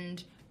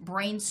and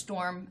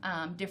brainstorm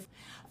different.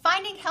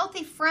 Finding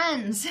healthy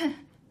friends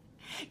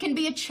can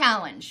be a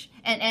challenge.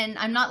 And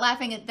I'm not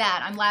laughing at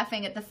that. I'm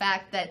laughing at the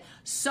fact that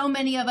so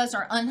many of us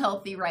are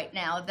unhealthy right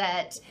now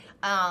that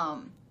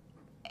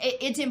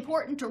it's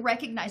important to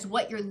recognize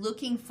what you're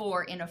looking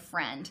for in a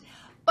friend,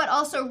 but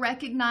also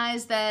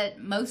recognize that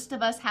most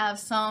of us have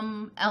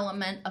some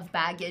element of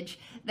baggage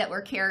that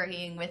we're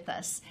carrying with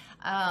us.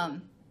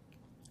 And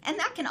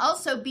that can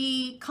also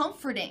be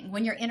comforting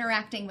when you're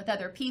interacting with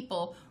other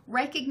people,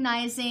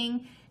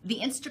 recognizing the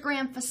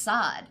Instagram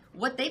facade,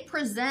 what they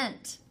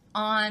present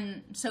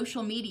on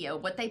social media,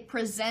 what they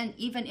present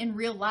even in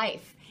real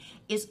life,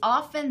 is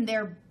often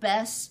their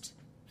best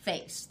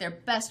face, their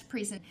best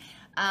present.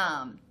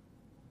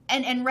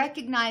 And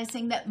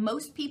recognizing that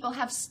most people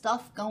have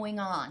stuff going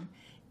on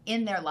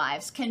in their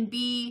lives can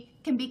be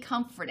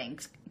comforting,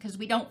 because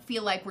we don't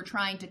feel like we're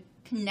trying to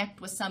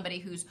connect with somebody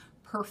who's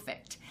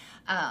perfect.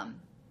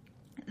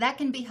 That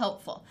can be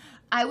helpful.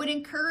 I would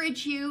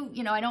encourage you,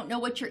 I don't know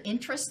what your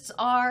interests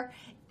are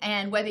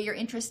and whether you're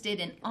interested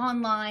in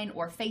online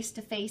or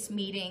face-to-face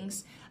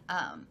meetings.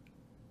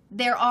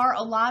 There are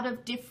a lot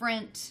of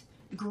different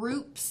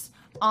groups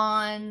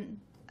on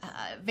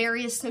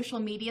various social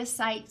media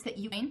sites that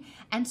you can,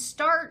 and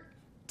start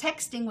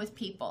texting with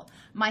people.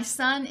 My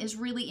son is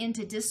really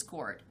into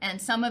Discord,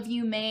 and some of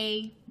you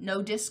may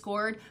know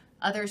Discord,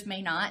 others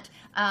may not.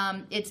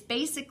 It's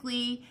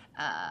basically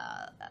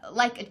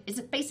like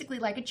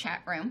a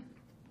chat room,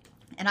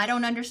 and I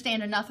don't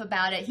understand enough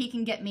about it. He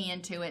can get me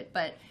into it,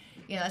 but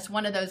that's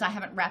one of those I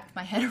haven't wrapped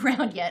my head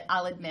around yet,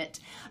 I'll admit.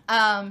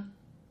 But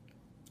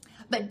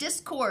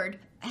Discord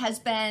has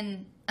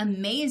been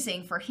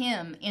amazing for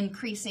him,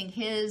 increasing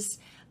his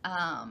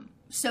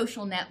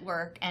social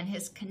network and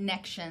his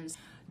connections,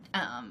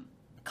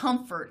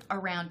 comfort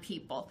around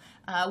people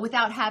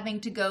without having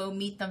to go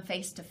meet them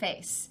face to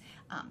face.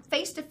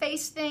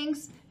 Face-to-face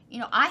things,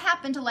 I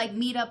happen to like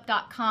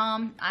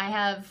meetup.com. I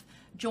have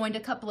joined a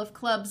couple of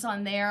clubs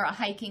on there, a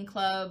hiking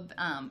club,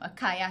 a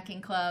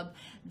kayaking club,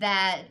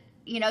 that,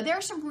 there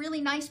are some really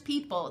nice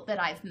people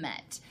that I've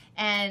met,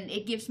 and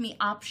it gives me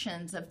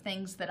options of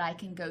things that I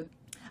can go.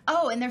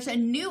 Oh, and there's a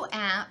new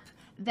app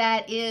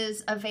that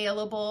is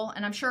available,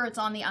 and I'm sure it's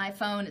on the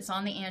iPhone, it's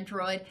on the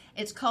Android.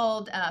 It's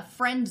called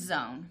Friend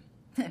Zone,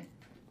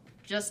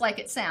 just like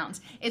it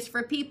sounds. It's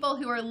for people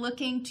who are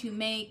looking to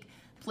make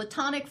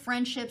platonic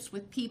friendships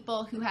with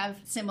people who have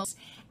similar,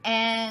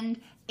 and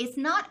it's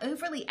not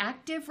overly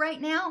active right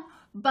now,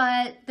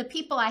 but the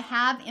people I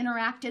have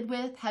interacted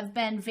with have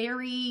been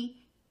very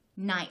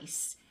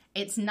nice.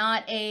 It's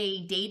not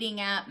a dating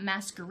app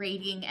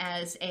masquerading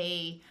as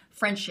a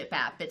friendship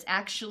app. It's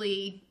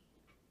actually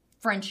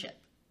friendship.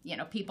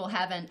 People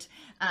haven't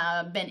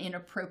been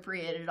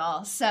inappropriate at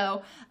all.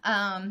 So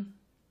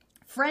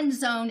Friend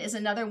Zone is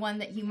another one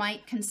that you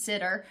might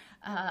consider.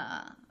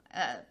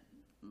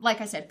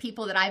 Like I said,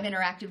 people that I've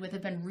interacted with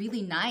have been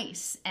really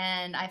nice,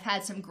 and I've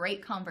had some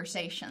great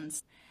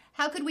conversations.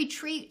 How could we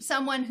treat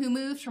someone who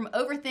moves from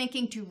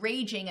overthinking to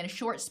raging in a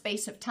short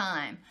space of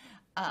time?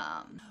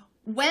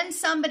 When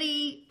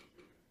somebody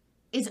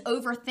is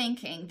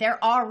overthinking, their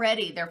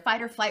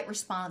fight or flight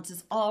response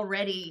is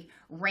already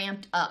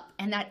ramped up,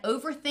 and that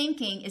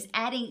overthinking is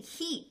adding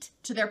heat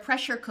to their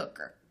pressure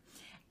cooker,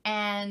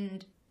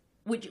 and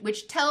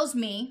which tells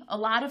me a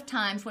lot of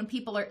times when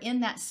people are in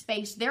that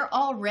space, they're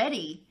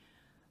already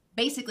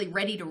basically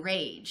ready to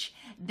rage.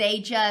 They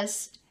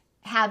just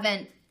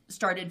haven't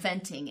started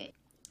venting it.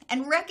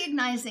 And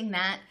recognizing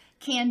that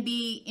can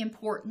be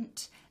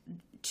important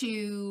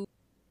to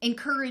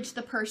encourage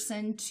the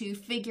person to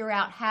figure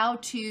out how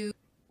to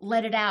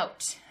let it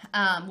out,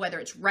 whether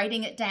it's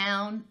writing it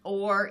down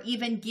or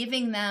even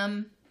giving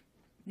them,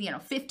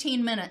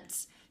 15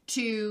 minutes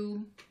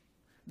to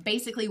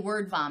basically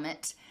word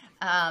vomit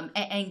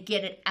and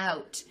get it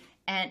out.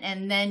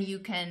 And then you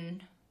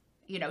can,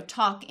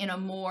 talk in a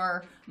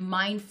more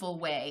mindful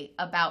way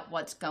about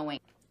what's going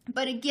on.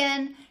 But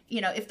again,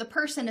 if the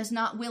person is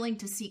not willing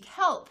to seek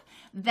help,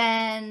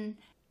 then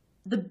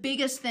the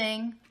biggest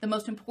thing, the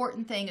most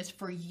important thing is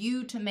for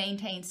you to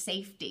maintain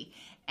safety.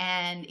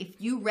 And if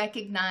you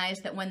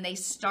recognize that when they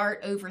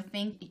start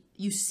overthinking,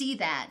 you see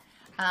that,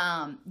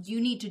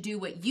 you need to do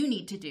what you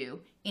need to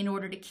do in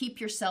order to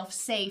keep yourself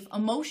safe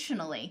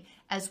emotionally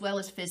as well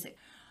as physically.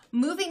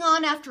 Moving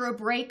on after a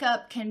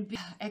breakup can be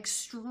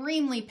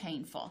extremely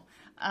painful.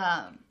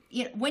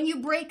 When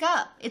you break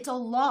up, it's a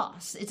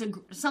loss. It's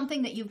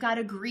something that you've got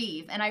to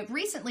grieve. And I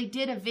recently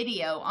did a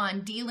video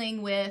on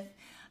dealing with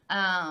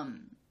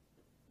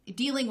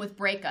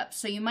breakups,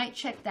 so you might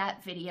check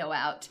that video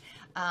out.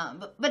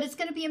 But it's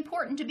going to be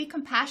important to be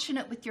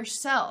compassionate with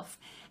yourself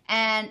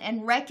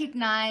and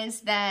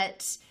recognize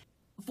that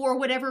for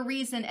whatever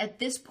reason at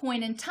this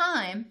point in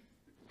time,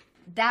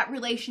 that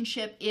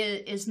relationship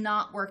is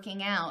not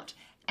working out,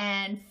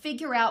 and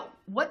figure out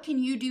what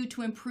can you do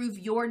to improve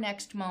your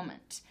next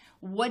moment.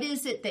 What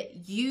is it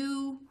that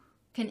you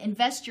can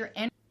invest your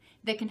energy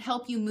that can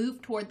help you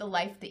move toward the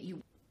life that you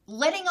want?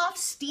 Letting off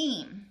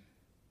steam,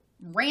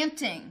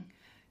 ranting,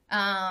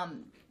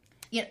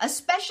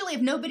 especially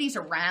if nobody's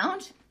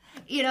around,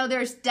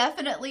 there's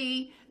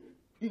definitely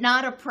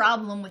not a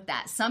problem with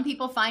that. Some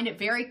people find it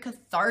very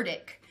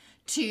cathartic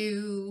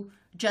to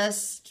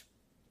just,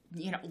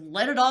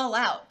 let it all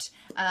out.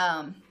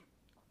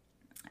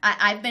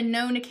 I've been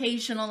known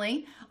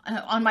occasionally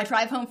on my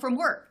drive home from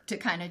work to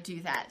kind of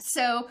do that.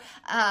 So,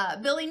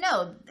 Billy,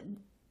 no,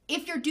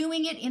 if you're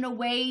doing it in a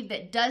way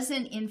that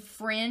doesn't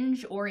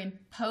infringe or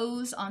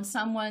impose on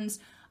someone's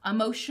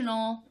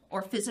emotional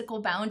or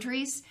physical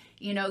boundaries,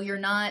 you're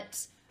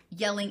not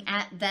yelling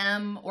at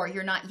them or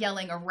you're not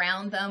yelling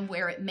around them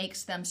where it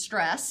makes them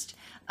stressed,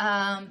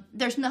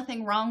 there's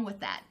nothing wrong with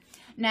that.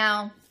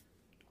 Now,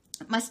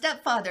 my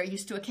stepfather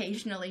used to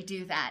occasionally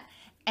do that,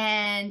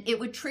 and it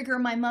would trigger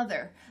my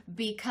mother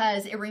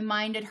because it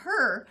reminded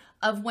her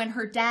of when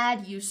her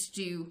dad used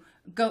to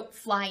go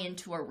fly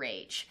into a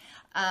rage.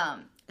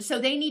 So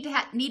they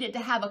needed to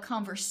have a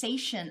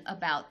conversation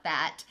about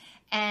that,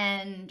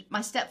 and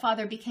my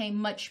stepfather became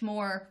much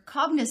more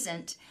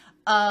cognizant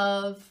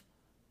of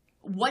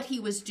what he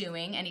was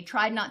doing, and he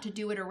tried not to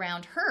do it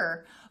around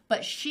her,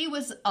 but she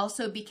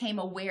also became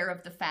aware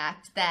of the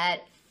fact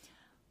that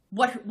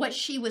what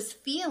she was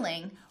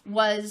feeling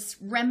was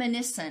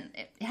reminiscent.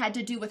 It had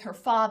to do with her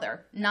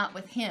father, not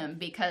with him,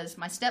 because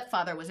my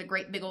stepfather was a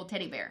great big old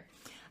teddy bear.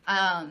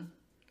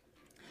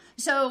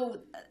 So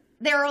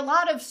there are a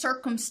lot of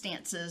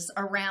circumstances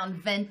around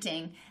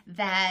venting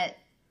that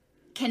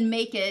can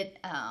make it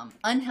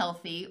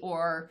unhealthy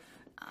or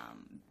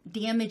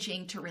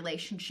damaging to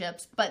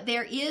relationships, but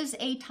there is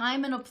a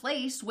time and a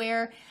place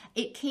where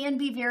it can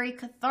be very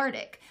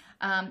cathartic.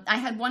 I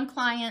had one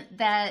client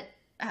that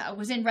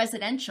was in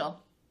residential,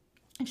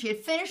 and she had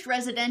finished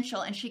residential,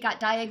 and she got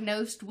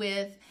diagnosed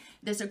with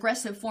this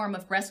aggressive form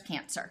of breast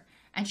cancer.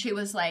 And she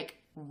was like,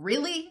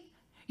 really?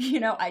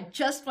 I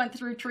just went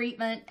through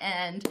treatment.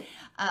 And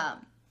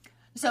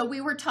so we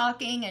were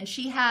talking, and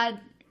she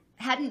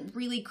hadn't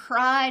really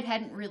cried,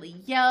 hadn't really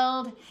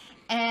yelled.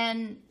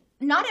 And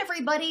not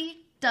everybody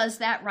does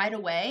that right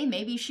away.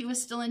 Maybe she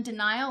was still in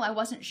denial. I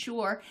wasn't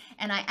sure.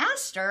 And I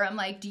asked her, I'm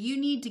like, do you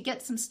need to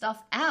get some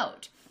stuff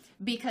out?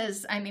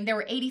 Because, there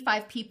were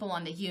 85 people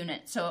on the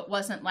unit, so it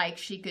wasn't like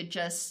she could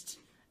just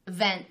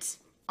vent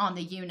on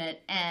the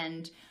unit,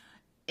 and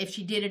if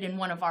she did it in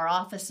one of our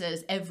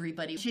offices,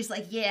 she's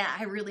like, yeah,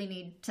 I really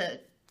need to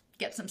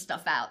get some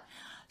stuff out.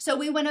 So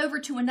we went over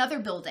to another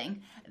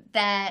building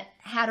that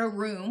had a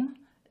room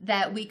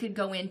that we could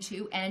go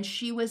into, and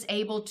she was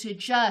able to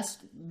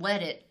just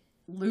let it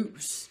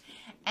loose.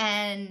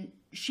 And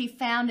she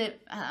found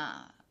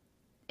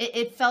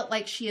it felt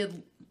like she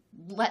had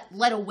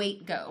let a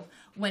weight go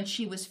when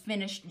she was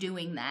finished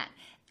doing that.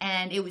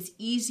 And it was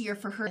easier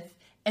for her with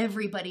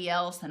everybody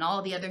else and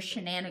all the other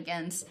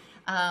shenanigans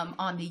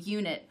on the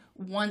unit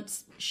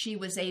once she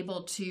was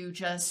able to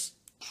just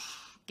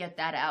get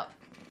that out.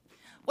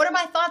 What are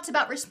my thoughts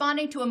about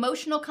responding to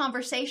emotional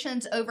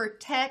conversations over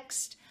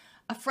text?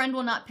 A friend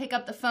will not pick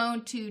up the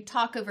phone to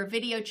talk over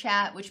video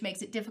chat, which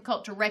makes it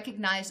difficult to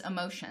recognize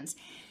emotions.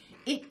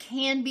 It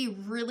can be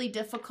really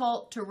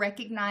difficult to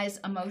recognize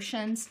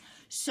emotions.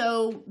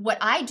 So what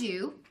I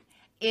do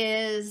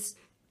is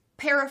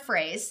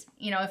paraphrase.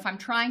 If I'm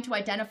trying to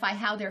identify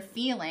how they're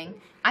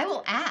feeling, I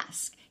will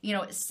ask,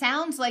 it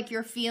sounds like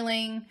you're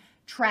feeling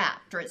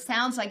trapped, or it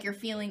sounds like you're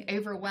feeling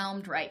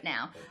overwhelmed right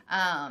now,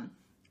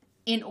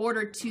 in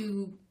order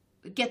to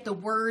get the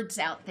words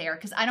out there,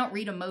 because I don't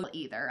read emoji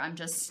either.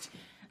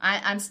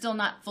 I'm still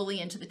not fully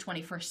into the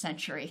 21st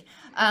century.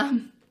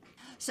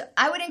 So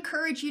I would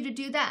encourage you to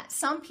do that.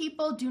 Some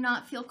people do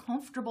not feel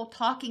comfortable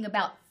talking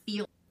about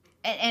feelings,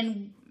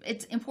 and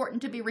it's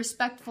important to be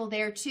respectful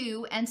there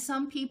too. And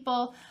some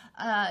people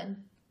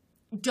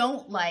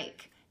don't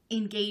like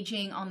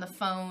engaging on the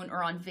phone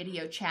or on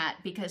video chat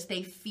because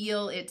they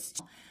feel it's,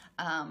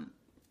 and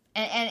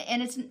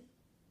it's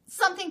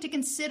something to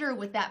consider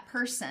with that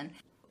person,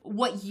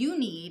 what you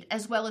need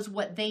as well as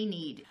what they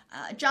need.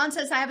 John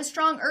says, I have a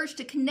strong urge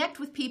to connect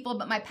with people,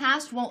 but my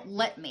past won't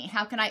let me.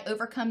 How can I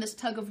overcome this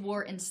tug of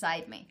war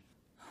inside me?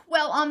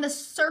 Well, on the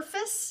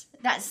surface,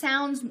 that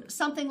sounds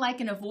something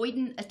like an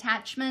avoidant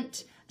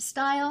attachment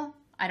style.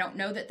 I don't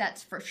know that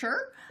that's for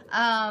sure.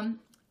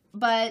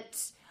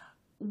 But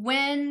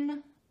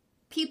when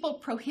people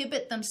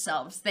prohibit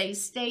themselves, they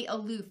stay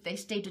aloof, they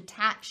stay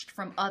detached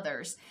from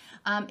others,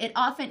 it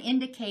often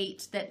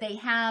indicates that they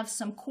have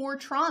some core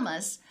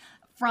traumas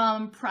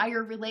from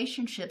prior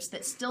relationships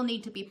that still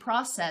need to be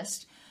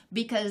processed,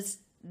 because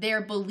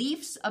their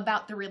beliefs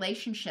about the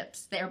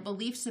relationships, their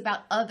beliefs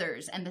about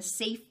others and the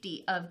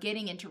safety of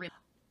getting into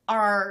relationships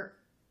are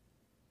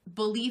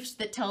beliefs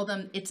that tell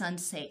them it's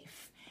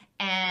unsafe.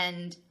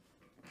 And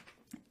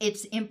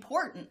it's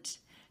important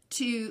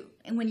to,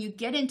 and when you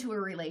get into a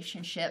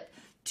relationship,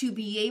 to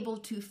be able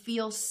to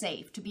feel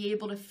safe, to be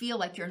able to feel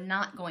like you're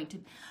not going to.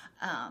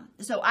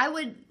 So I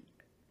would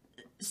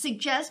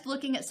suggest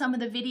looking at some of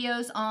the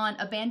videos on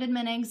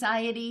abandonment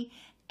anxiety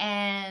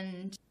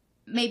and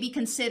maybe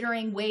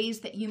considering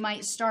ways that you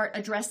might start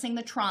addressing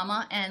the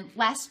trauma. And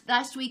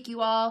last week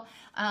you all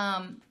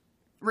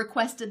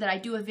requested that I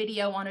do a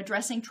video on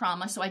addressing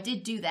trauma, so I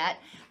did do that.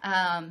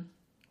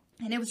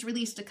 And it was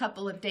released a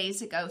couple of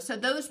days ago. So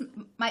those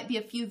might be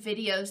a few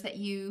videos that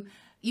you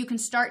can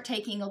start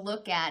taking a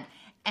look at.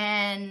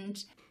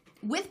 And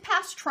with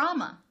past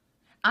trauma,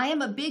 I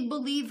am a big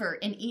believer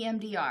in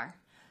EMDR.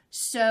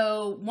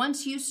 So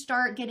once you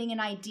start getting an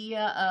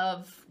idea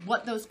of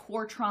what those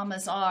core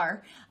traumas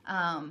are,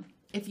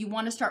 if you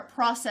want to start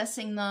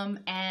processing them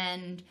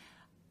and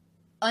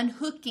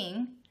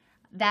unhooking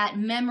that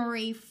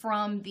memory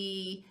from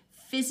the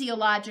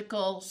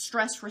physiological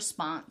stress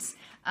response,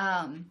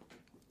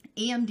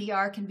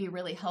 EMDR can be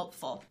really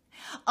helpful.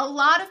 A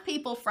lot of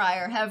people,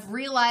 Friar, have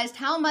realized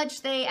how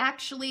much they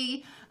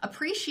actually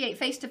appreciate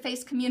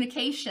face-to-face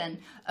communication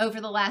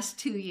over the last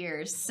 2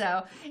 years.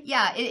 So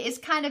yeah, it's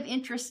kind of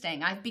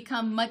interesting. I've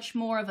become much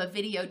more of a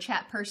video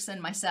chat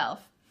person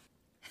myself.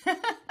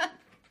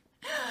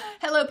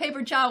 Hello,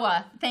 Paper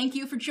Jawa. Thank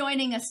you for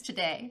joining us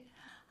today.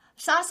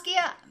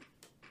 Saskia,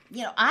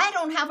 I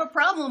don't have a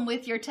problem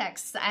with your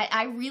texts.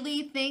 I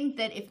really think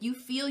that if you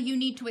feel you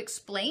need to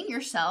explain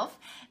yourself,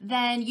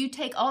 then you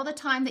take all the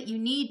time that you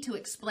need to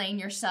explain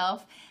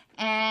yourself,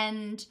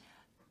 and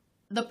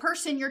the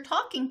person you're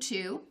talking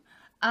to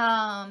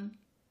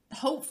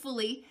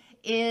hopefully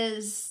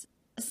is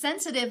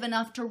sensitive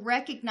enough to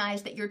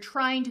recognize that you're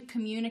trying to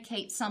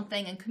communicate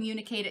something and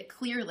communicate it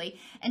clearly.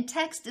 And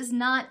text is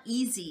not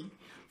easy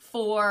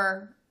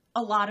for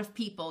a lot of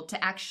people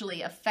to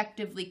actually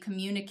effectively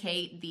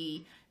communicate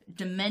the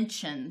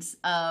dimensions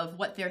of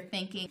what they're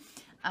thinking.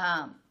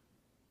 Now,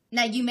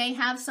 you may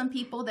have some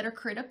people that are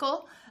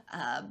critical,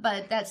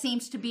 but that's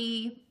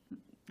going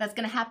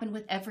to happen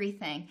with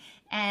everything.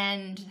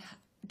 And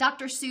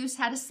Dr. Seuss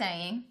had a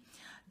saying,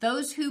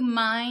 those who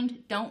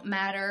mind don't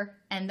matter,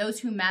 and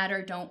those who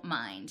matter don't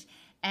mind.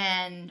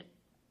 And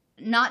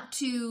not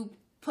to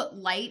put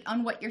light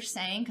on what you're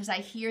saying, because I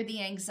hear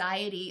the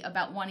anxiety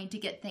about wanting to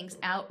get things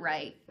out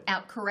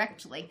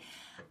correctly.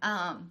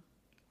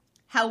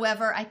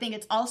 However, I think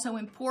it's also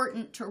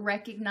important to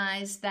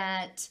recognize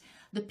that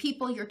the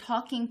people you're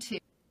talking to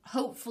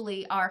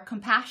hopefully are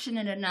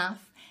compassionate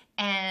enough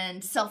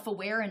and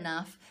self-aware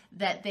enough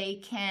that they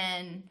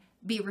can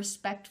be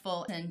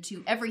respectful and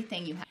to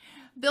everything you have.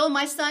 Bill,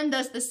 my son,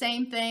 does the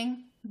same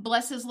thing.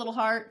 Bless his little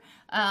heart.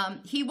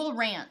 He will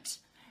rant.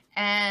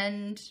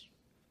 And,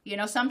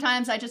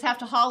 sometimes I just have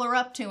to holler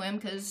up to him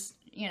because,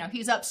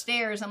 he's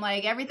upstairs. I'm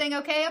like, everything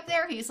okay up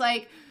there? He's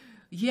like,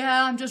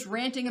 yeah, I'm just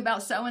ranting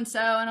about so-and-so.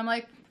 And I'm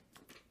like,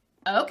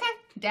 okay,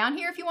 down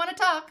here if you want to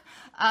talk.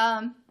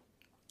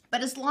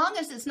 But as long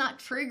as it's not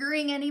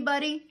triggering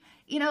anybody,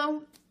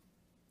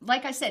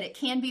 like I said, it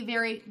can be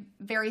very,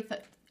 very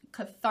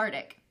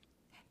cathartic.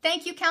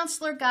 Thank you,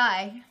 Counselor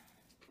Guy.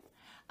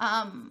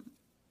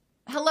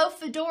 Hello,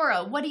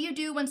 Fedora. What do you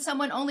do when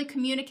someone only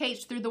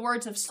communicates through the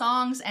words of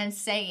songs and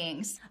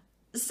sayings?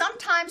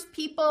 Sometimes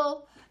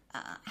people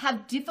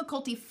have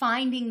difficulty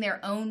finding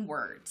their own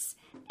words.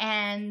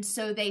 And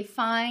so they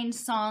find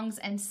songs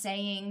and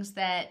sayings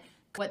that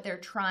what they're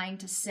trying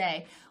to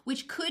say,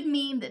 which could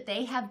mean that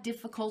they have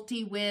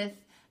difficulty with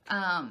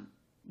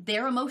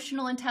their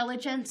emotional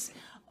intelligence,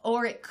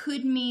 or it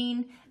could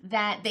mean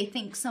that they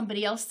think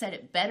somebody else said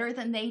it better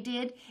than they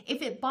did.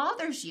 If it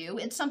bothers you,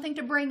 it's something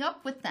to bring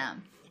up with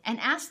them and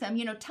ask them,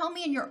 tell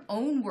me in your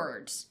own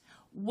words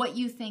what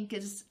you think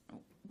is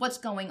what's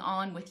going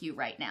on with you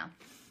right now.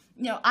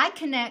 I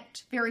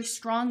connect very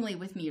strongly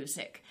with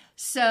music.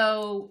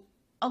 So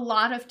a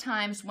lot of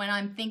times when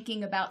I'm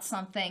thinking about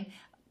something,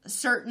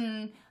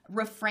 certain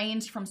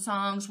refrains from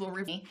songs will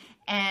me,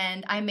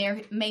 and I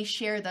may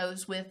share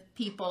those with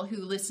people who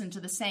listen to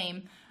the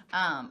same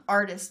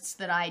artists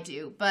that I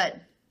do. But,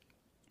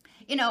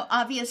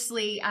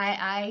 obviously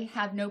I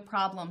have no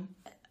problem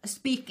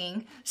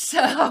speaking,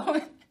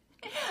 so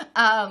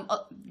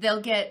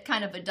they'll get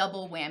kind of a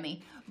double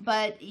whammy.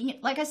 But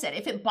like I said,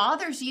 if it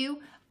bothers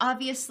you,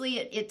 obviously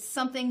it's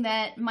something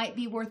that might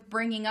be worth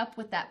bringing up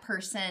with that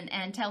person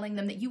and telling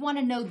them that you want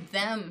to know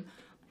them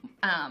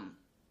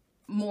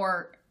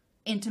more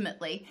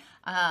intimately,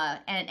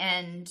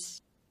 and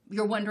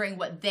you're wondering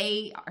what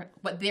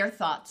their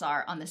thoughts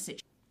are on the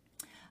situation.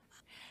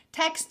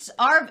 Texts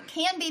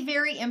can be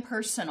very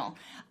impersonal,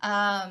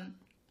 and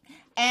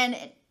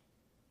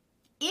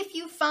if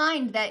you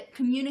find that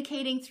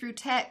communicating through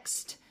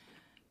text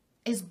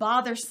is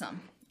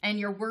bothersome and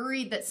you're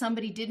worried that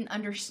somebody didn't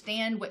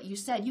understand what you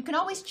said, you can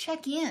always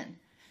check in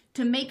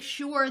to make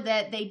sure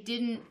that they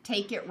didn't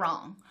take it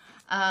wrong,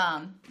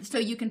 so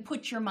you can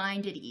put your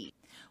mind at ease.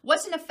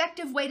 What's an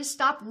effective way to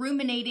stop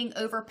ruminating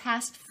over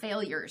past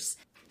failures?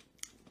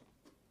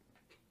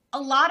 A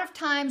lot of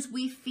times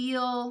we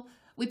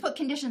put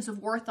conditions of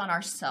worth on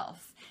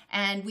ourselves,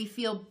 and we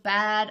feel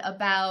bad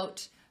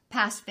about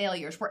past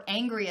failures. We're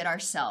angry at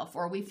ourselves,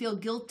 or we feel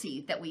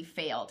guilty that we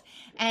failed.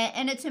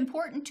 And it's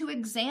important to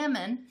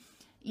examine,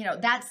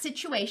 that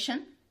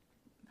situation,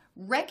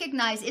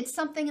 recognize it's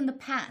something in the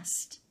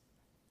past.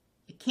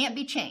 It can't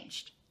be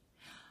changed.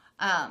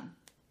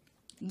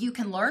 You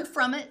can learn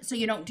from it so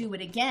you don't do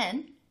it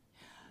again.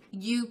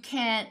 You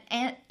can,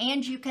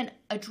 and you can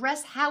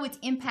address how it's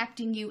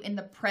impacting you in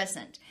the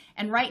present.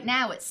 And right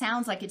now it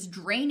sounds like it's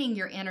draining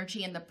your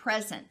energy in the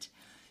present.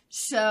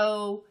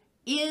 So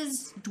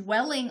is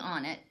dwelling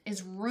on it,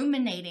 is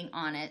ruminating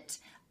on it,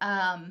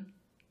 an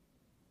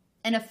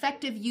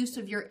effective use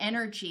of your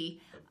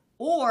energy,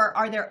 or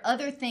are there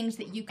other things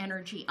that you can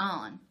energy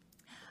on?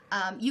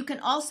 You can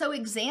also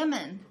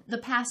examine the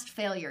past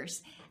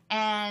failures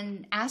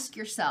and ask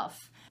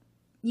yourself,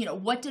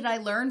 what did I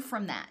learn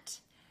from that?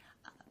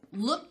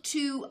 Look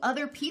to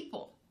other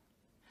people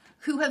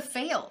who have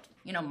failed.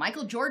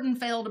 Michael Jordan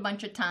failed a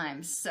bunch of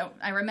times. So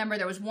I remember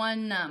there was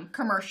one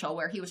commercial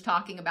where he was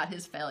talking about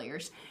his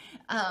failures.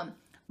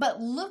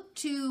 But look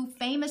to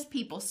famous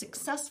people,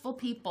 successful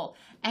people,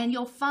 and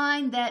you'll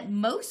find that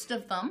most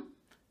of them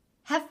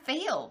have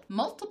failed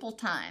multiple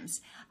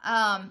times.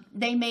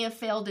 They may have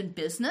failed in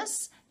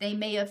business. They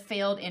may have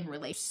failed in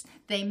relationships.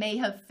 They may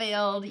have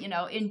failed,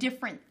 in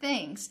different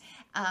things.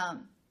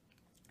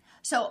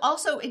 So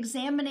also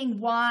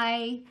examining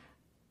why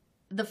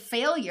the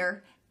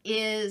failure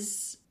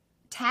is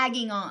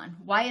tagging on.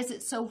 Why is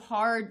it so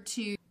hard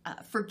to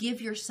forgive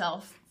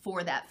yourself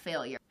for that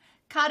failure?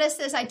 Kata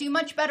says, I do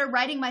much better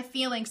writing my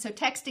feelings, so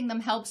texting them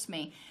helps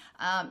me.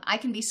 I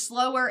can be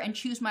slower and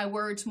choose my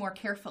words more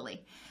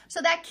carefully.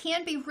 So that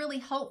can be really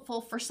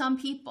helpful for some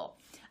people.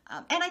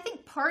 And I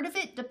think part of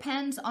it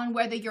depends on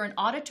whether you're an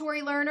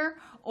auditory learner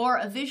or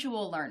a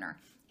visual learner.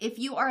 If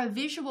you are a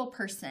visual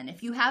person,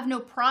 if you have no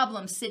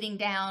problem sitting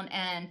down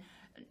and,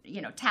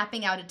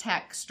 tapping out a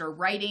text or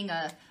writing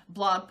a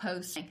blog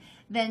post,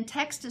 then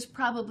text is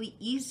probably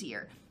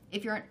easier.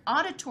 If you're an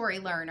auditory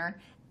learner,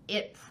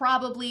 it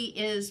probably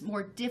is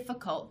more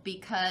difficult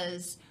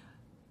because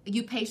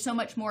you pay so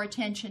much more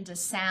attention to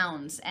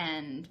sounds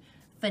and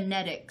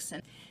phonetics.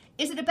 And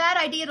is it a bad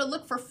idea to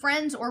look for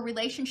friends or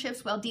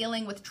relationships while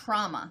dealing with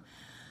trauma?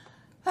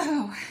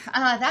 Oh,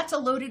 that's a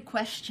loaded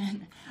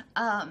question.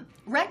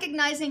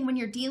 Recognizing when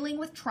you're dealing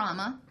with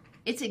trauma,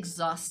 it's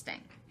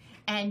exhausting.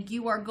 And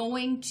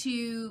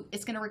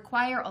it's going to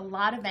require a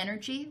lot of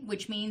energy,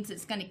 which means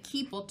it's going to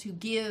keep people to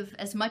give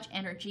as much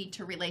energy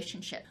to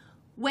relationship.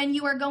 When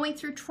you are going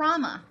through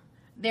trauma,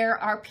 there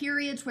are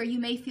periods where you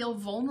may feel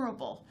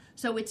vulnerable.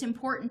 So it's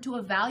important to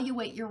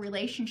evaluate your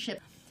relationship,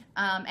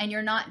 and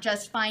you're not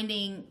just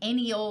finding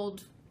any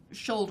old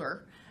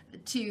shoulder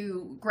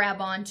to grab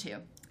onto.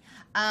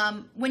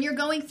 When you're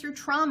going through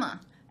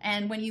trauma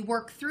and when you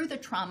work through the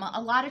trauma,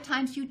 a lot of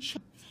times you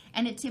change.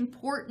 And it's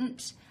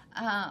important,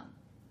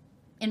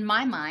 in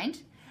my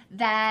mind,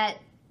 that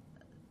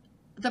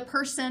the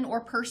person or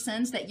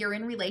persons that you're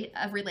in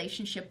a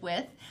relationship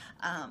with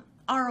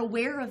are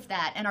aware of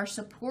that and are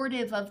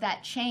supportive of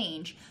that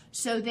change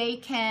so they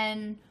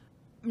can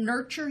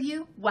nurture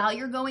you while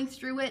you're going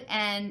through it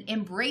and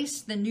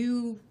embrace the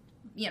new,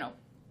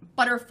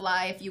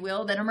 butterfly, if you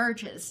will, that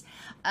emerges.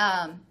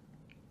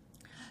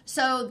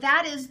 So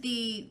that is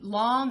the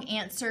long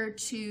answer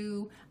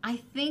to, I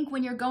think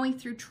when you're going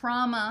through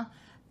trauma,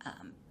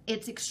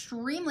 it's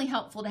extremely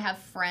helpful to have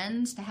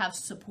friends, to have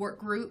support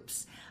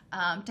groups,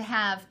 to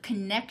have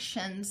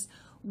connections,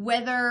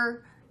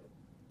 whether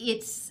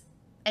it's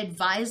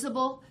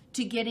advisable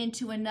to get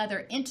into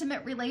another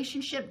intimate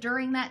relationship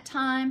during that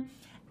time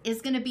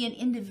is going to be an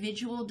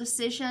individual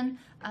decision.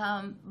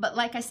 But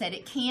like I said,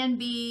 it can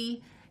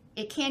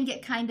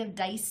get kind of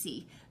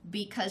dicey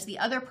because the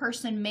other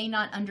person may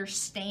not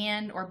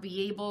understand or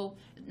be able,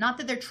 not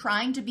that they're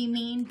trying to be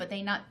mean, but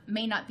they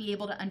may not be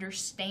able to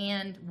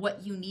understand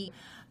what you need.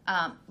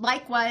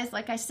 Likewise,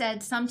 like I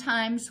said,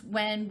 sometimes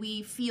when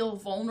we feel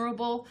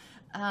vulnerable,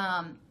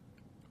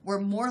 we're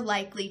more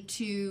likely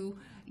to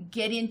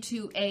get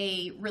into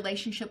a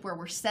relationship where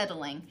we're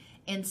settling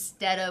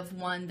instead of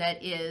one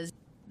that is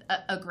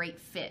a great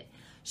fit.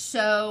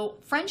 So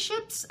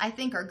friendships, I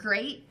think, are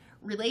great.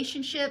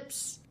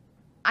 Relationships,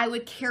 I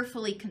would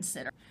carefully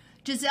consider.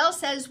 Giselle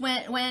says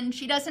when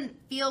she doesn't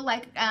feel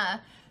like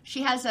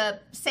she has a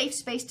safe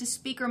space to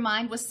speak her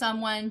mind with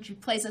someone, she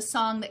plays a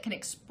song that can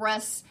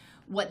express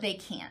what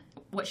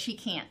she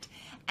can't.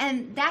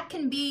 And that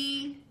can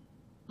be,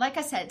 like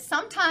I said,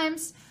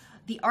 sometimes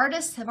the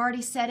artists have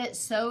already said it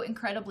so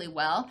incredibly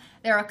well.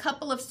 There are a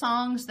couple of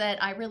songs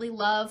that I really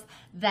love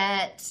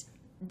that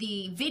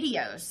the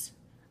videos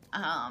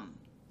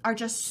are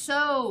just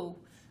so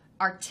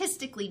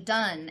artistically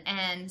done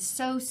and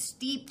so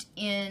steeped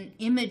in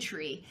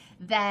imagery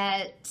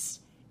that,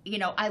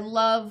 I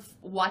love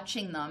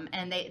watching them,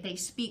 and they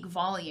speak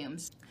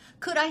volumes.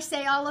 Could I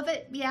say all of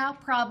it? Yeah,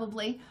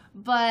 probably.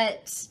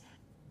 But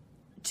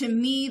to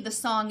me, the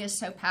song is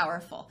so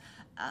powerful.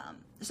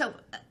 So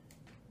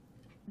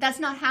that's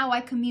not how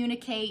I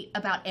communicate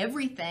about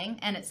everything,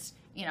 and it's,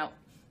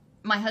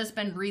 My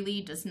husband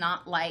really does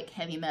not like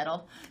heavy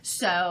metal,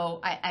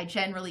 so I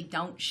generally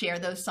don't share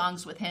those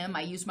songs with him.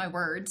 I use my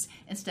words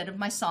instead of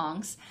my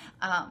songs.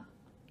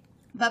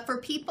 But for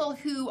people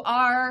who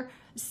are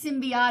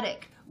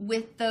symbiotic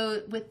with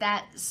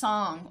that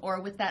song or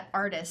with that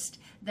artist,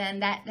 then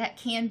that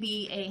can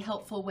be a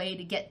helpful way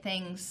to get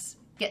things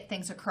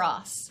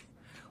across.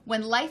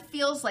 When life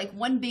feels like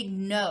one big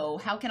no,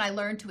 how can I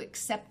learn to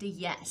accept a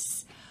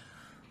yes?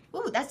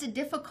 Ooh, that's a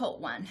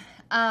difficult one.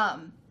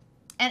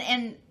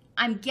 And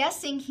I'm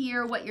guessing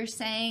here what you're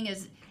saying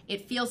is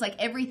it feels like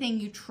everything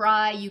you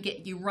try,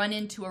 you run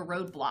into a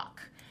roadblock.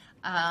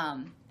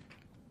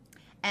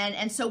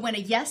 And so when a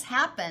yes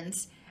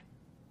happens,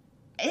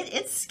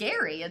 it's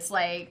scary. It's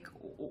like,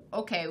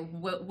 okay,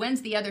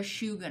 when's the other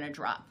shoe going to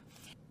drop?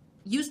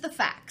 Use the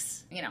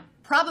facts.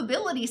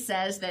 Probability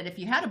says that if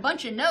you had a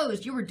bunch of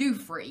no's, you were due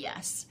for a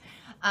yes.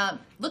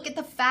 Look at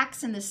the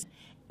facts in this.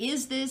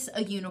 Is this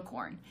a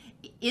unicorn?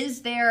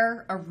 Is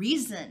there a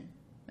reason?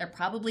 There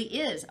probably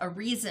is a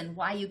reason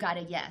why you got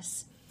a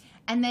yes.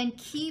 And then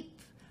keep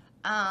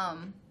a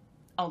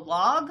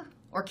log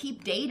or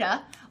keep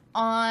data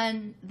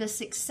on the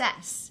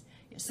success.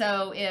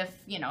 So if,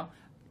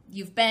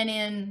 you've been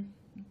in,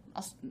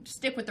 I'll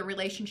stick with the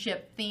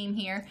relationship theme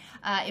here.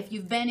 If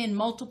you've been in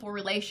multiple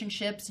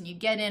relationships and you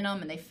get in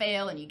them and they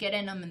fail and you get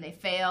in them and they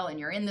fail and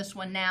you're in this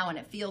one now and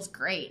it feels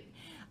great,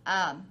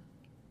 and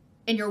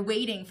you're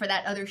waiting for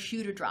that other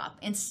shoe to drop,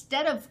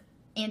 instead of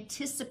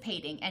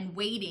anticipating and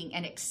waiting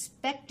and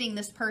expecting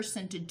this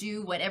person to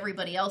do what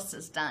everybody else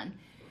has done,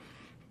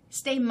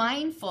 stay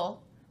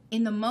mindful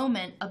in the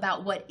moment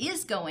about what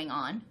is going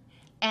on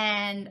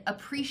and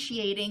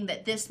appreciating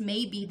that this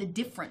may be the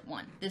different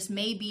one. This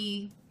may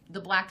be the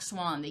black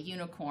swan, the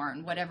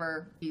unicorn,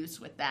 whatever you use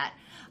with that.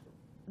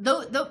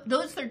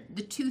 Those are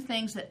the two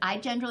things that I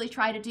generally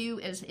try to do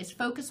is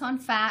focus on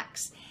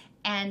facts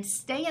and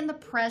stay in the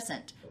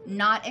present,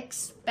 not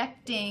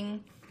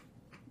expecting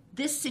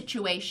this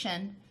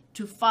situation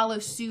to follow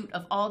suit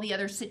of all the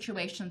other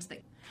situations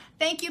that.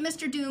 Thank you,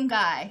 Mr. Doom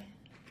Guy.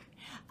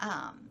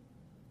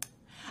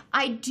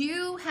 I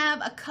do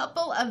have a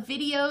couple of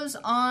videos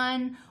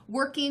on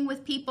working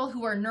with people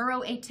who are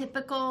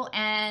neuroatypical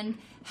and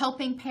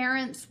helping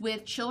parents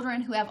with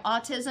children who have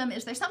autism.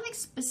 Is there something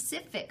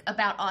specific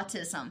about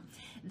autism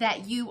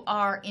that you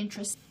are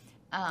interested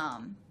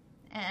in?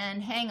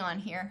 And hang on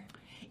here.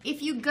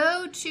 If you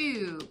go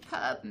to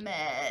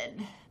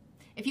PubMed,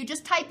 if you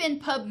just type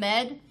in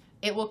PubMed,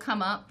 it will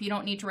come up. You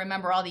don't need to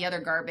remember all the other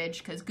garbage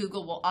because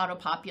Google will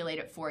auto-populate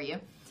it for you.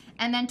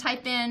 And then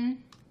type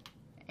in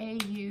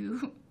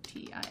AUTISM,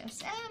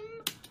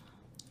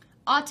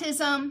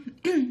 autism,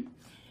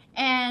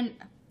 and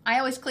I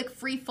always click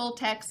free full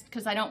text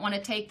because I don't want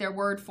to take their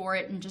word for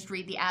it and just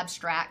read the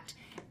abstract.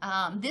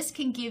 This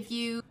can give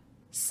you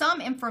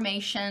some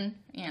information,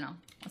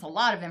 with a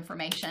lot of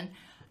information,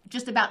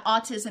 just about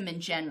autism in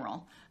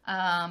general.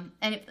 And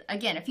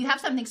if you have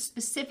something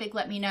specific,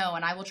 let me know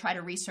and I will try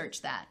to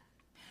research that.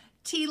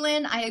 T.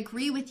 Lynn, I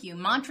agree with you.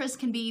 Mantras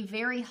can be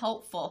very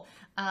helpful.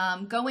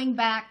 Going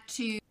back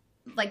to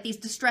like these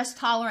distress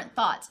tolerant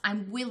thoughts.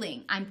 I'm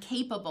willing, I'm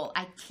capable,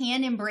 I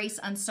can embrace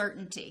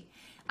uncertainty.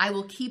 I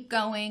will keep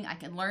going, I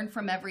can learn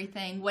from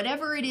everything.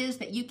 Whatever it is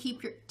that you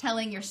keep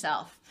telling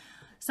yourself.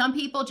 Some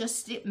people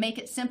just make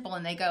it simple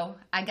and they go,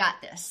 I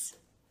got this.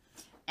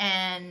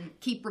 And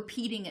keep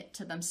repeating it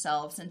to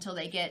themselves until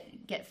they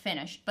get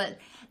finished. But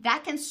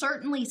that can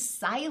certainly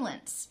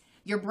silence.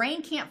 Your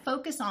brain can't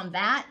focus on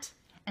that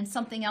and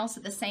something else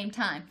at the same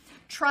time.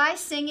 Try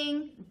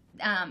singing,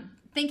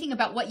 thinking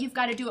about what you've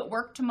got to do at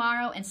work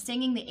tomorrow and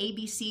singing the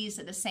ABCs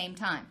at the same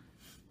time.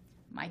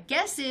 My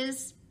guess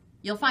is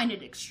you'll find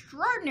it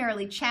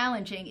extraordinarily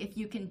challenging if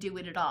you can do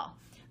it at all,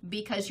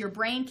 because your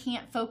brain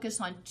can't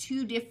focus on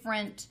two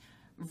different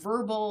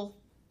verbal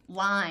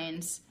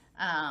lines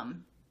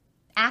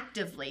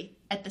actively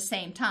at the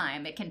same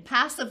time. It can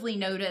passively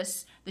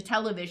notice the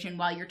television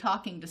while you're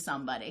talking to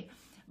somebody,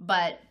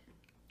 but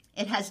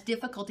it has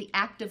difficulty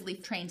actively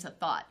trains a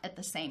thought at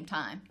the same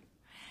time.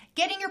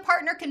 Getting your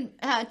partner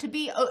to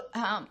be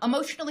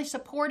emotionally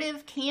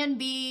supportive can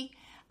be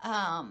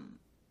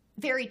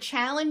very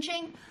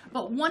challenging,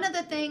 but one of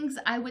the things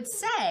I would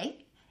say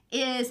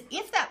is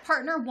if that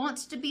partner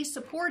wants to be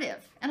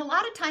supportive, and a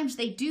lot of times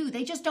they do,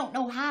 they just don't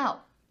know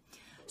how.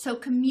 So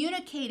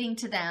communicating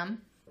to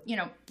them,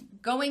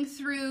 going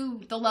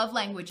through the love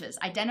languages,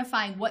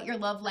 identifying what your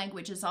love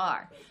languages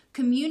are,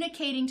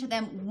 communicating to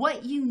them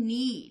what you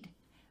need.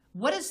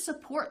 What does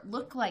support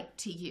look like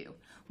to you?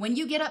 When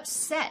you get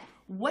upset,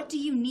 what do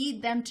you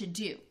need them to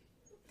do?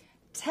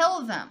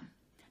 Tell them.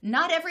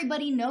 Not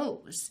everybody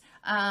knows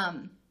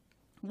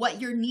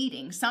what you're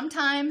needing.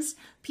 Sometimes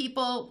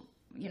people,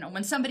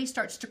 when somebody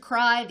starts to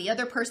cry, the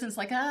other person's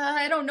like,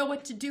 I don't know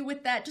what to do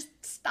with that. Just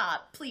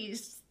stop,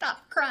 please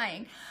stop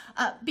crying.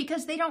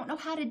 Because they don't know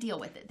how to deal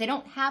with it. They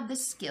don't have the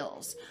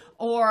skills.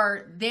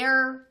 Or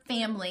their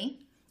family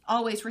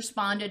always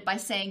responded by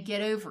saying,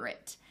 get over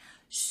it.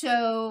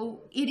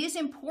 So it is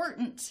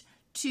important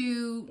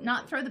to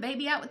not throw the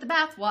baby out with the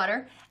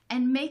bathwater,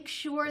 and make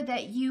sure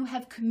that you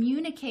have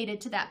communicated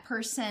to that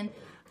person,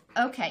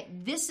 okay,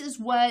 this is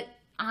what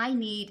I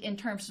need in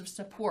terms of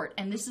support,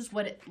 and this is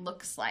what it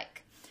looks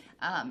like.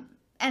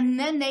 And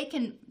then they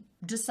can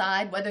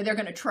decide whether they're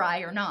going to try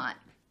or not.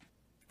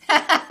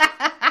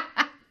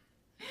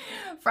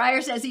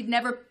 Fryer says he'd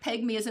never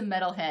pegged me as a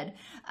metalhead.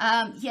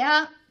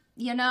 Yeah,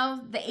 you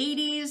know, the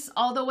 80s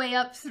all the way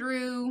up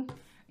through,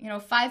 you know,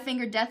 Five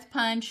Finger Death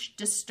Punch,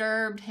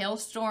 Disturbed,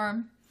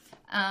 Hailstorm.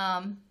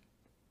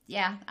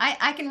 Yeah,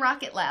 I can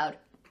rock it loud.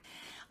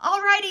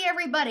 Alrighty,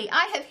 everybody,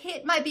 I have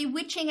hit my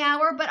bewitching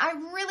hour, but I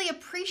really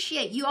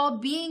appreciate you all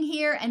being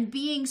here and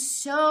being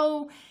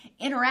so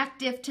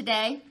interactive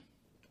today.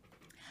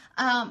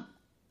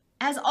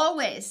 As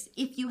always,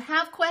 if you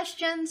have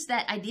questions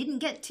that I didn't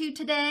get to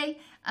today,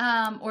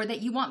 or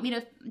that you want me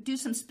to do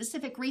some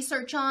specific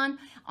research on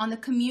the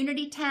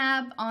community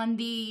tab on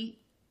the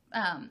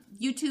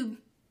YouTube,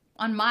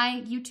 on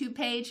my YouTube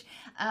page,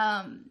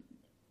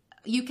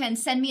 you can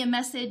send me a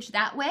message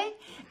that way,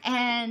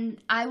 and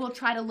I will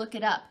try to look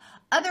it up.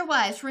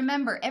 Otherwise,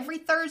 remember, every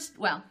Thursday,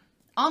 well,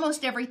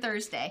 almost every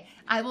Thursday,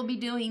 I will be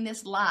doing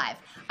this live.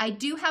 I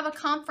do have a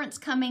conference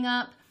coming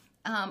up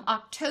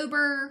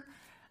October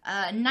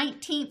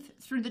 19th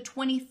through the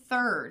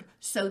 23rd.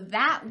 So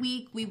that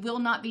week, we will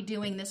not be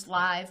doing this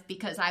live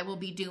because I will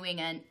be doing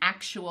an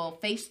actual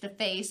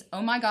face-to-face,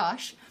 oh my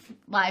gosh,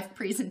 live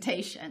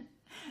presentation.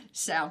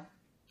 So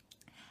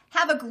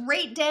have a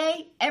great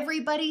day.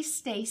 Everybody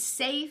stay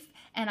safe.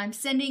 And I'm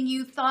sending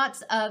you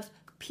thoughts of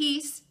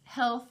peace,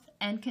 health,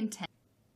 and content.